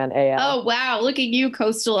LA and I meant AL. Oh, wow. Look at you,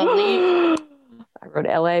 coastal elite. I wrote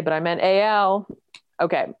LA, but I meant AL.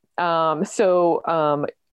 Okay. Yeah,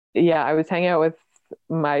 I was hanging out with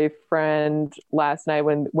my friend last night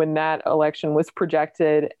when that election was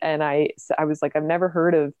projected, and I was like, I've never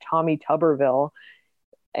heard of Tommy Tuberville,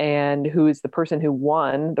 and who is the person who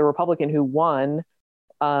won, the Republican who won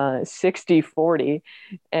 60-40.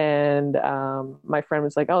 And my friend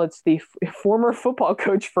was like, oh, it's the former football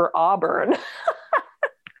coach for Auburn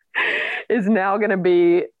is now going to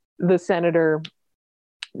be the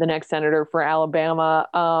next senator for Alabama.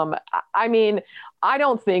 I mean, I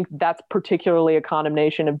don't think that's particularly a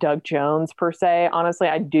condemnation of Doug Jones per se. Honestly,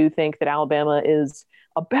 I do think that Alabama is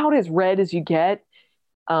about as red as you get.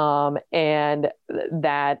 And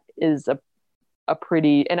that is a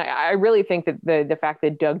pretty, and I really think that the fact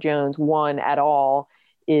that Doug Jones won at all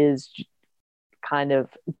is kind of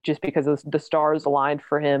just because the stars aligned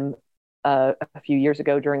for him a few years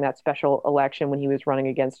ago during that special election when he was running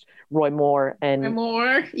against Roy Moore.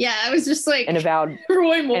 Yeah, I was just like, an avowed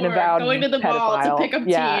Roy Moore going to the ball to pick up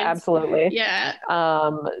teams. Yeah, absolutely. Yeah.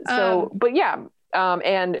 But yeah,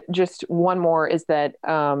 and just one more is that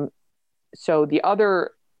so the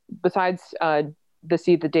other, besides the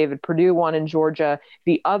seat that David Perdue won in Georgia,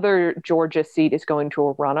 the other Georgia seat is going to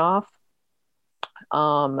a runoff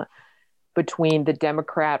between the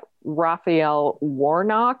Democrat Raphael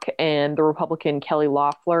Warnock and the Republican Kelly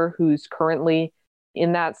Loeffler, who's currently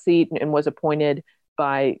in that seat and was appointed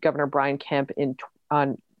by Governor Brian Kemp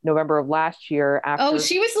on November of last year.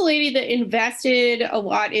 She was the lady that invested a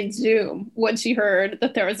lot in Zoom when she heard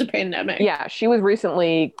that there was a pandemic. Yeah, she was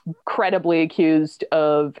recently credibly accused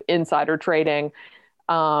of insider trading.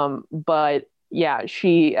 But yeah,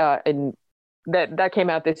 she and that came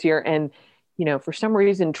out this year. And you know, for some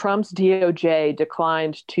reason, Trump's DOJ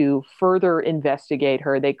declined to further investigate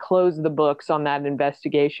her. They closed the books on that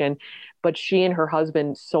investigation, but she and her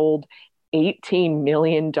husband sold $18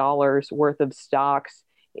 million worth of stocks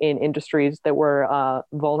in industries that were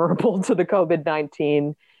vulnerable to the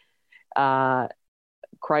COVID-19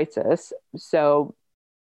 crisis. So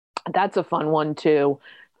that's a fun one too.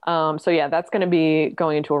 So yeah, that's going to be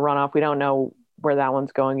going into a runoff. We don't know where that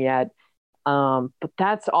one's going yet. But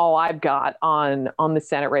that's all I've got on the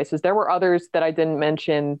Senate races. There were others that I didn't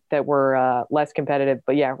mention that were less competitive,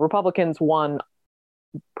 but yeah, Republicans won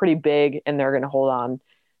pretty big and they're going to hold on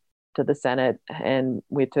to the Senate. And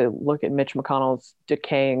we have to look at Mitch McConnell's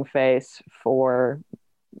decaying face for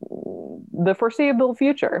the foreseeable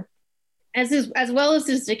future. As well as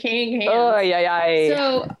his decaying hands. Oh, yeah.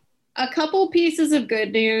 So a couple pieces of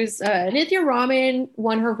good news. Nithya Raman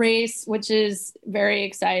won her race, which is very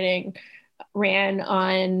exciting. Ran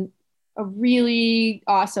on a really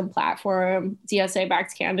awesome platform,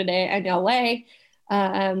 DSA-backed candidate in LA.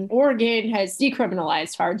 Oregon has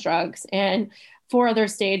decriminalized hard drugs, and 4 other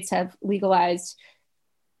states have legalized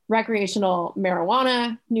recreational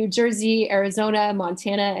marijuana: New Jersey, Arizona,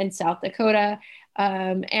 Montana, and South Dakota.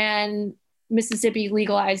 And Mississippi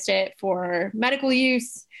legalized it for medical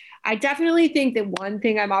use. I definitely think that one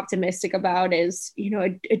thing I'm optimistic about is, you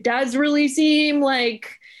know, it does really seem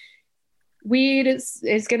like weed is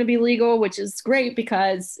going to be legal, which is great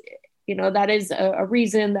because, you know, that is a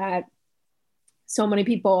reason that so many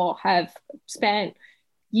people have spent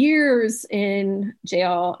years in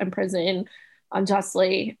jail and prison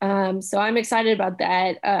unjustly. So I'm excited about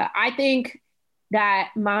that. I think that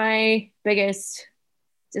my biggest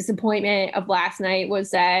disappointment of last night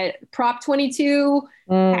was that Prop 22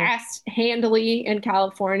 passed handily in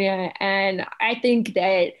California. And I think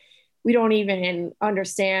that we don't even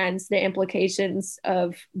understand the implications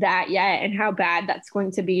of that yet and how bad that's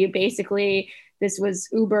going to be. Basically, this was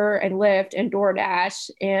Uber and Lyft and DoorDash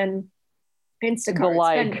and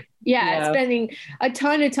Instacart. Spending a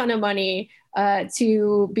ton of money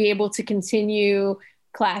to be able to continue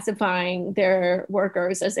classifying their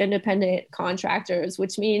workers as independent contractors,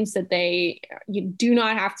 which means that you do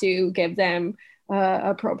not have to give them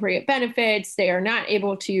appropriate benefits. They are not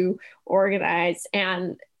able to organize.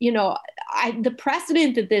 And, the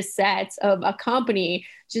precedent that this sets of a company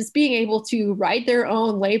just being able to write their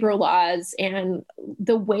own labor laws and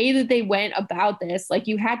the way that they went about this, like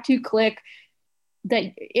you had to click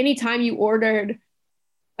that anytime you ordered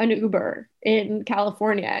an Uber in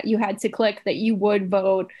California, you had to click that you would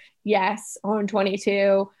vote yes on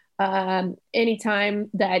 22. Anytime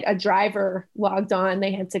that a driver logged on,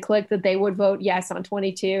 they had to click that they would vote yes on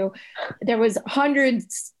 22. There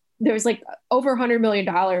was like over $100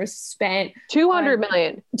 million spent. 200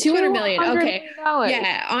 million. 200 million. Okay. Million.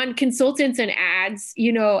 Yeah. On consultants and ads,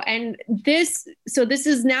 and this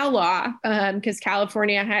is now law because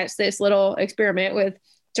California has this little experiment with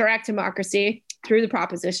direct democracy through the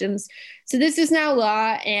propositions. So this is now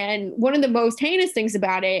law. And one of the most heinous things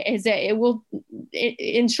about it is that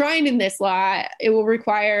enshrined in this law, it will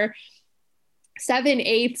require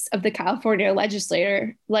 7/8 of the California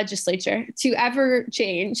legislature to ever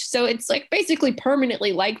change. So it's like basically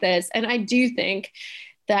permanently like this. And I do think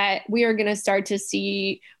that we are going to start to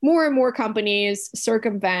see more and more companies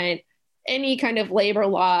circumvent any kind of labor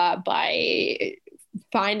law by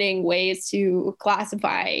finding ways to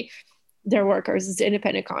classify their workers as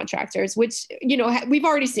independent contractors, which, we've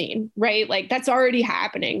already seen, right? Like that's already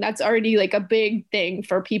happening. That's already like a big thing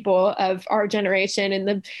for people of our generation and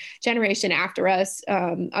the generation after us.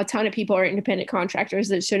 A ton of people are independent contractors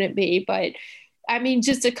that shouldn't be, but I mean,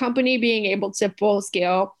 just a company being able to full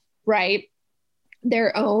scale, right,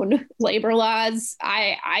 their own labor laws.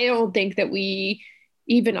 I don't think that we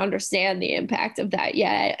even understand the impact of that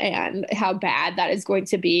yet and how bad that is going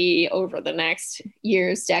to be over the next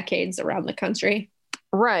years, decades around the country.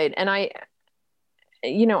 Right. And I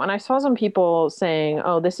saw some people saying,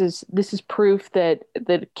 oh, this is proof that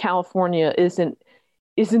California isn't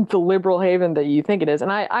the liberal haven that you think it is.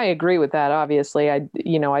 And I agree with that. Obviously, I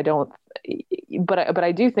don't, but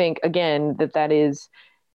I do think, again, that is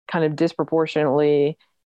kind of disproportionately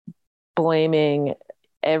blaming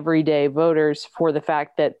everyday voters for the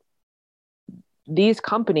fact that these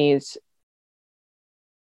companies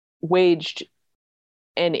waged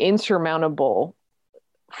an insurmountable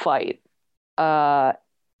fight. And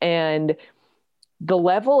the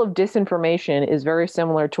level of disinformation is very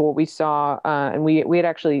similar to what we saw. And we had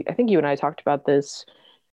actually, I think you and I talked about this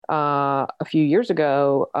a few years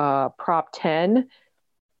ago, Prop 10.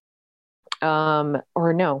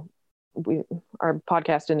 Or no, our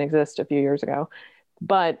podcast didn't exist a few years ago.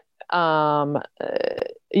 But Prop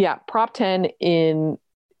 10 in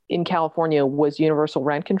California was universal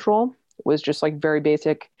rent control. It was just like a very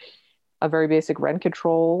basic rent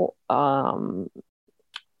control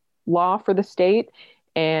law for the state.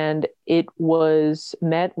 And it was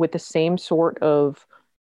met with the same sort of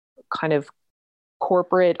kind of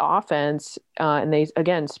corporate offense. And they,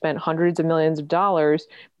 again, spent hundreds of millions of dollars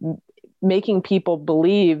making people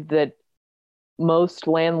believe that most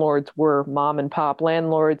landlords were mom and pop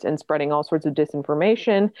landlords and spreading all sorts of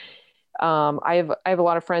disinformation. I have a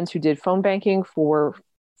lot of friends who did phone banking for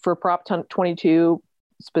Prop 22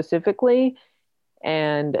 specifically,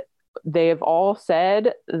 and they have all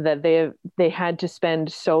said that they had to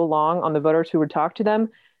spend so long on the voters who would talk to them,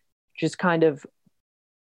 just kind of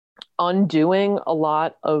undoing a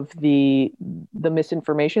lot of the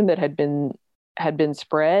misinformation that had been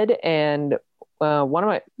spread. And one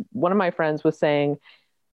of my friends was saying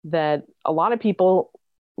that a lot of people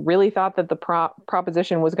really thought that the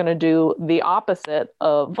proposition was going to do the opposite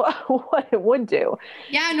of what it would do.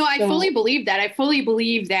 Yeah, no, I fully believe that. I fully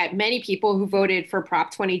believe that many people who voted for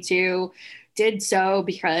Prop 22 did so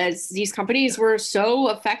because these companies were so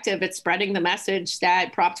effective at spreading the message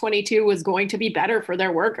that Prop 22 was going to be better for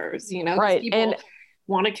their workers. Right. People and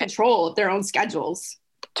want control of their own schedules.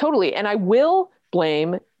 Totally. And I will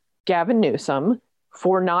blame Gavin Newsom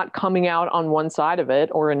for not coming out on one side of it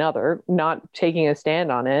or another, not taking a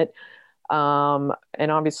stand on it. And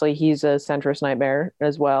obviously he's a centrist nightmare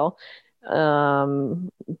as well. the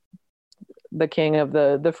king of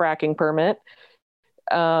the fracking permit.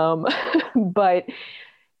 But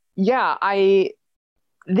yeah,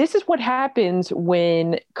 this is what happens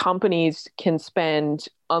when companies can spend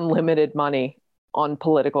unlimited money on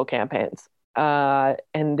political campaigns.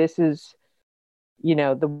 And this is, I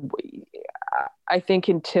think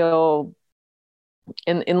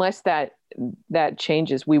unless that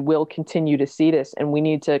changes, we will continue to see this, and we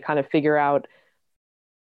need to kind of figure out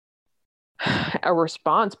a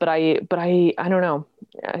response. But I don't know.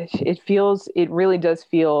 It really does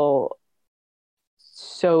feel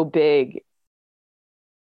so big.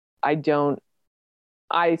 I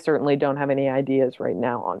certainly don't have any ideas right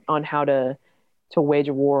now on how to wage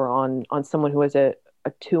a war on someone who has a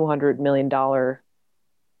 $200 million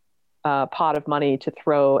pot of money to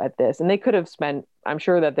throw at this. And I'm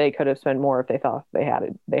sure that they could have spent more if they thought they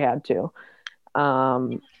had to.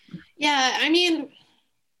 Yeah, I mean,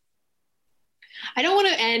 I don't want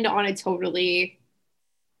to end on a totally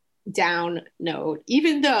down note,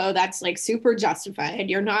 even though that's like super justified.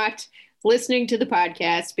 You're not listening to the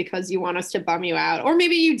podcast because you want us to bum you out, or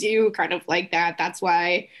maybe you do kind of like that. That's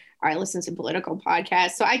why I listen to political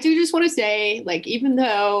podcasts. So I do just want to say, like, even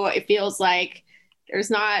though it feels like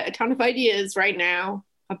there's not a ton of ideas right now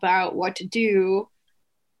about what to do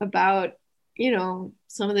about,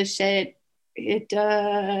 some of this shit,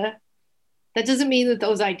 that doesn't mean that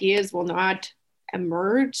those ideas will not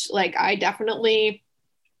emerge. Like, I definitely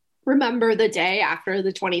remember the day after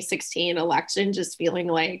the 2016 election just feeling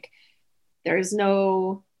like there's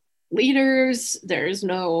no leaders, there's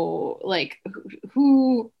no like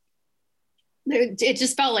who it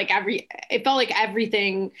just felt like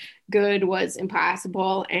everything good was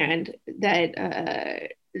impossible, and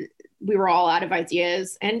that we were all out of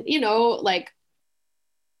ideas. And like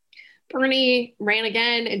Bernie ran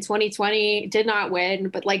again in 2020, did not win,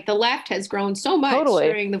 but like the left has grown so much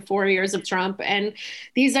during the 4 years of Trump, and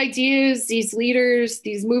these ideas, these leaders,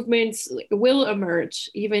 these movements will emerge,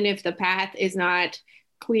 even if the path is not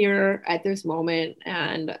clear at this moment.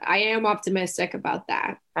 And I am optimistic about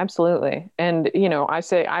that. Absolutely. And,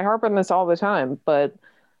 I harp on this all the time, but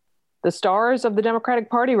the stars of the Democratic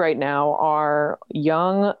Party right now are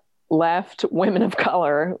young left women of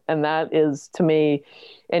color, and that is, to me,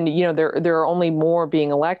 and there are only more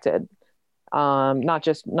being elected, not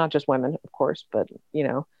just women, of course, but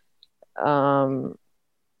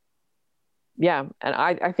yeah, and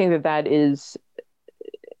I think that is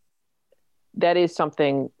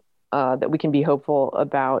something that we can be hopeful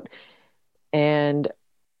about. And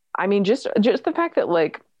I mean, just the fact that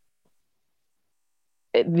like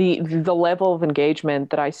the level of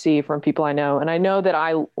engagement that I see from people I know, and I know that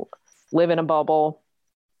I live in a bubble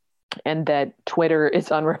and that Twitter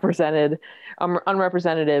is unrepresentative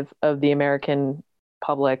of the American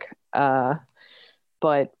public. But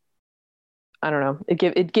I don't know.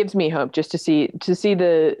 It gives me hope just to see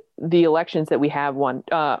the elections that we have won.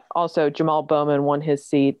 Also, Jamal Bowman won his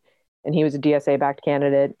seat, and he was a DSA-backed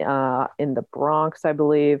candidate in the Bronx, I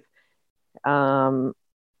believe. So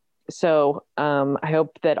I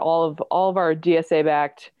hope that all of our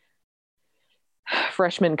DSA-backed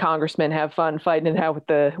freshman congressmen have fun fighting it out with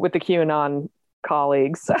the QAnon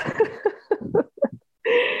colleagues that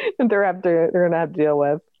they're gonna have to deal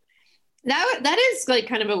with. That is like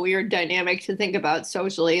kind of a weird dynamic to think about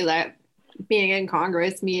socially, that being in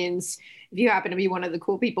Congress means if you happen to be one of the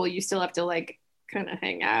cool people, you still have to like kind of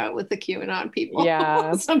hang out with the QAnon people.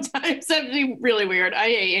 Yeah. Sometimes that'd be really weird. I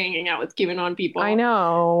hate hanging out with QAnon people. I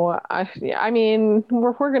know. I mean,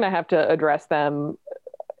 we're going to have to address them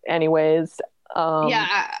anyways.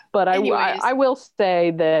 Yeah. But I will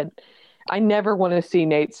say that I never want to see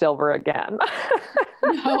Nate Silver again.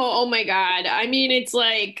 No, oh my God. I mean, it's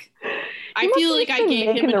like, I feel like I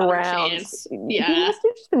gave him another chance. Yeah. He must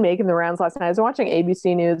have just been making the rounds last night. I was watching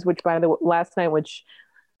ABC News, which last night,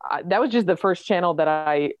 that was just the first channel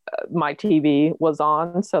that my TV was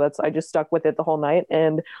on. So I just stuck with it the whole night.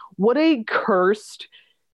 And what a cursed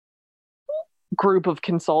group of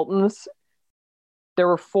consultants. There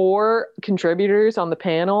were 4 contributors on the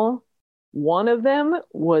panel. One of them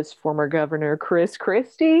was former Governor Chris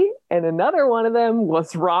Christie, and another one of them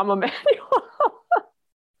was Rahm Emanuel.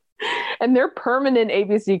 And they're permanent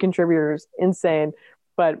ABC contributors. Insane.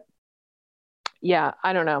 But yeah,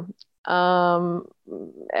 I don't know.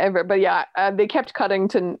 But yeah, they kept cutting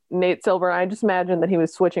to Nate Silver. I just imagine that he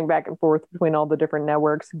was switching back and forth between all the different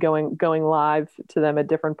networks, going live to them at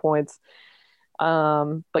different points.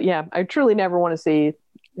 But yeah, I truly never want to see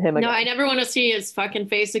him again. No, I never want to see his fucking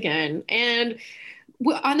face again. And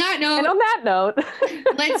on that note,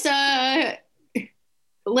 let's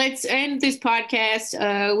let's end this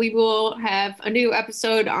podcast. We will have a new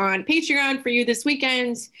episode on Patreon for you this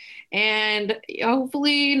weekend. And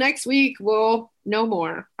hopefully next week we'll know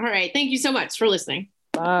more. All right. Thank you so much for listening.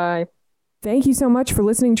 Bye. Thank you so much for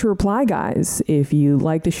listening to Reply Guys. If you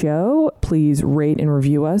like the show, please rate and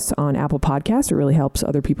review us on Apple Podcasts. It really helps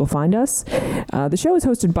other people find us. The show is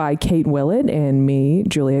hosted by Kate Willett and me,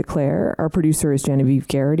 Juliet Clare. Our producer is Genevieve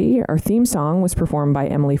Garrity. Our theme song was performed by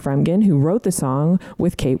Emily Fremgen, who wrote the song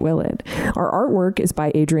with Kate Willett. Our artwork is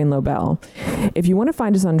by Adrian Lobel. If you want to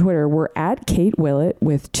find us on Twitter, we're at Kate Willett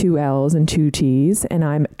with 2 L's and 2 T's, and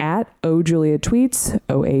I'm at OJuliaTweets,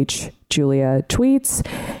 OH Julia Tweets,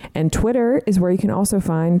 and Twitter is where you can also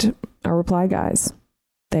find our Reply Guys.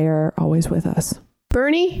 They are always with us.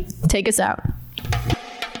 Bernie, take us out.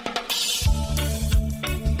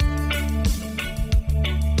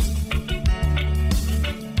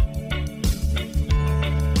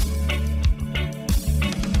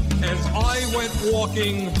 As I went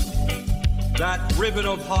walking that ribbon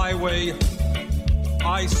of highway,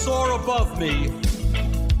 I saw above me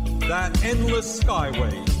that endless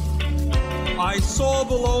skyway. I saw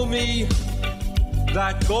below me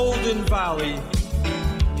that golden valley.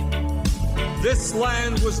 This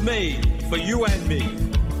land was made for you and me.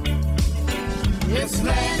 This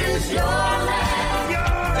land is your land.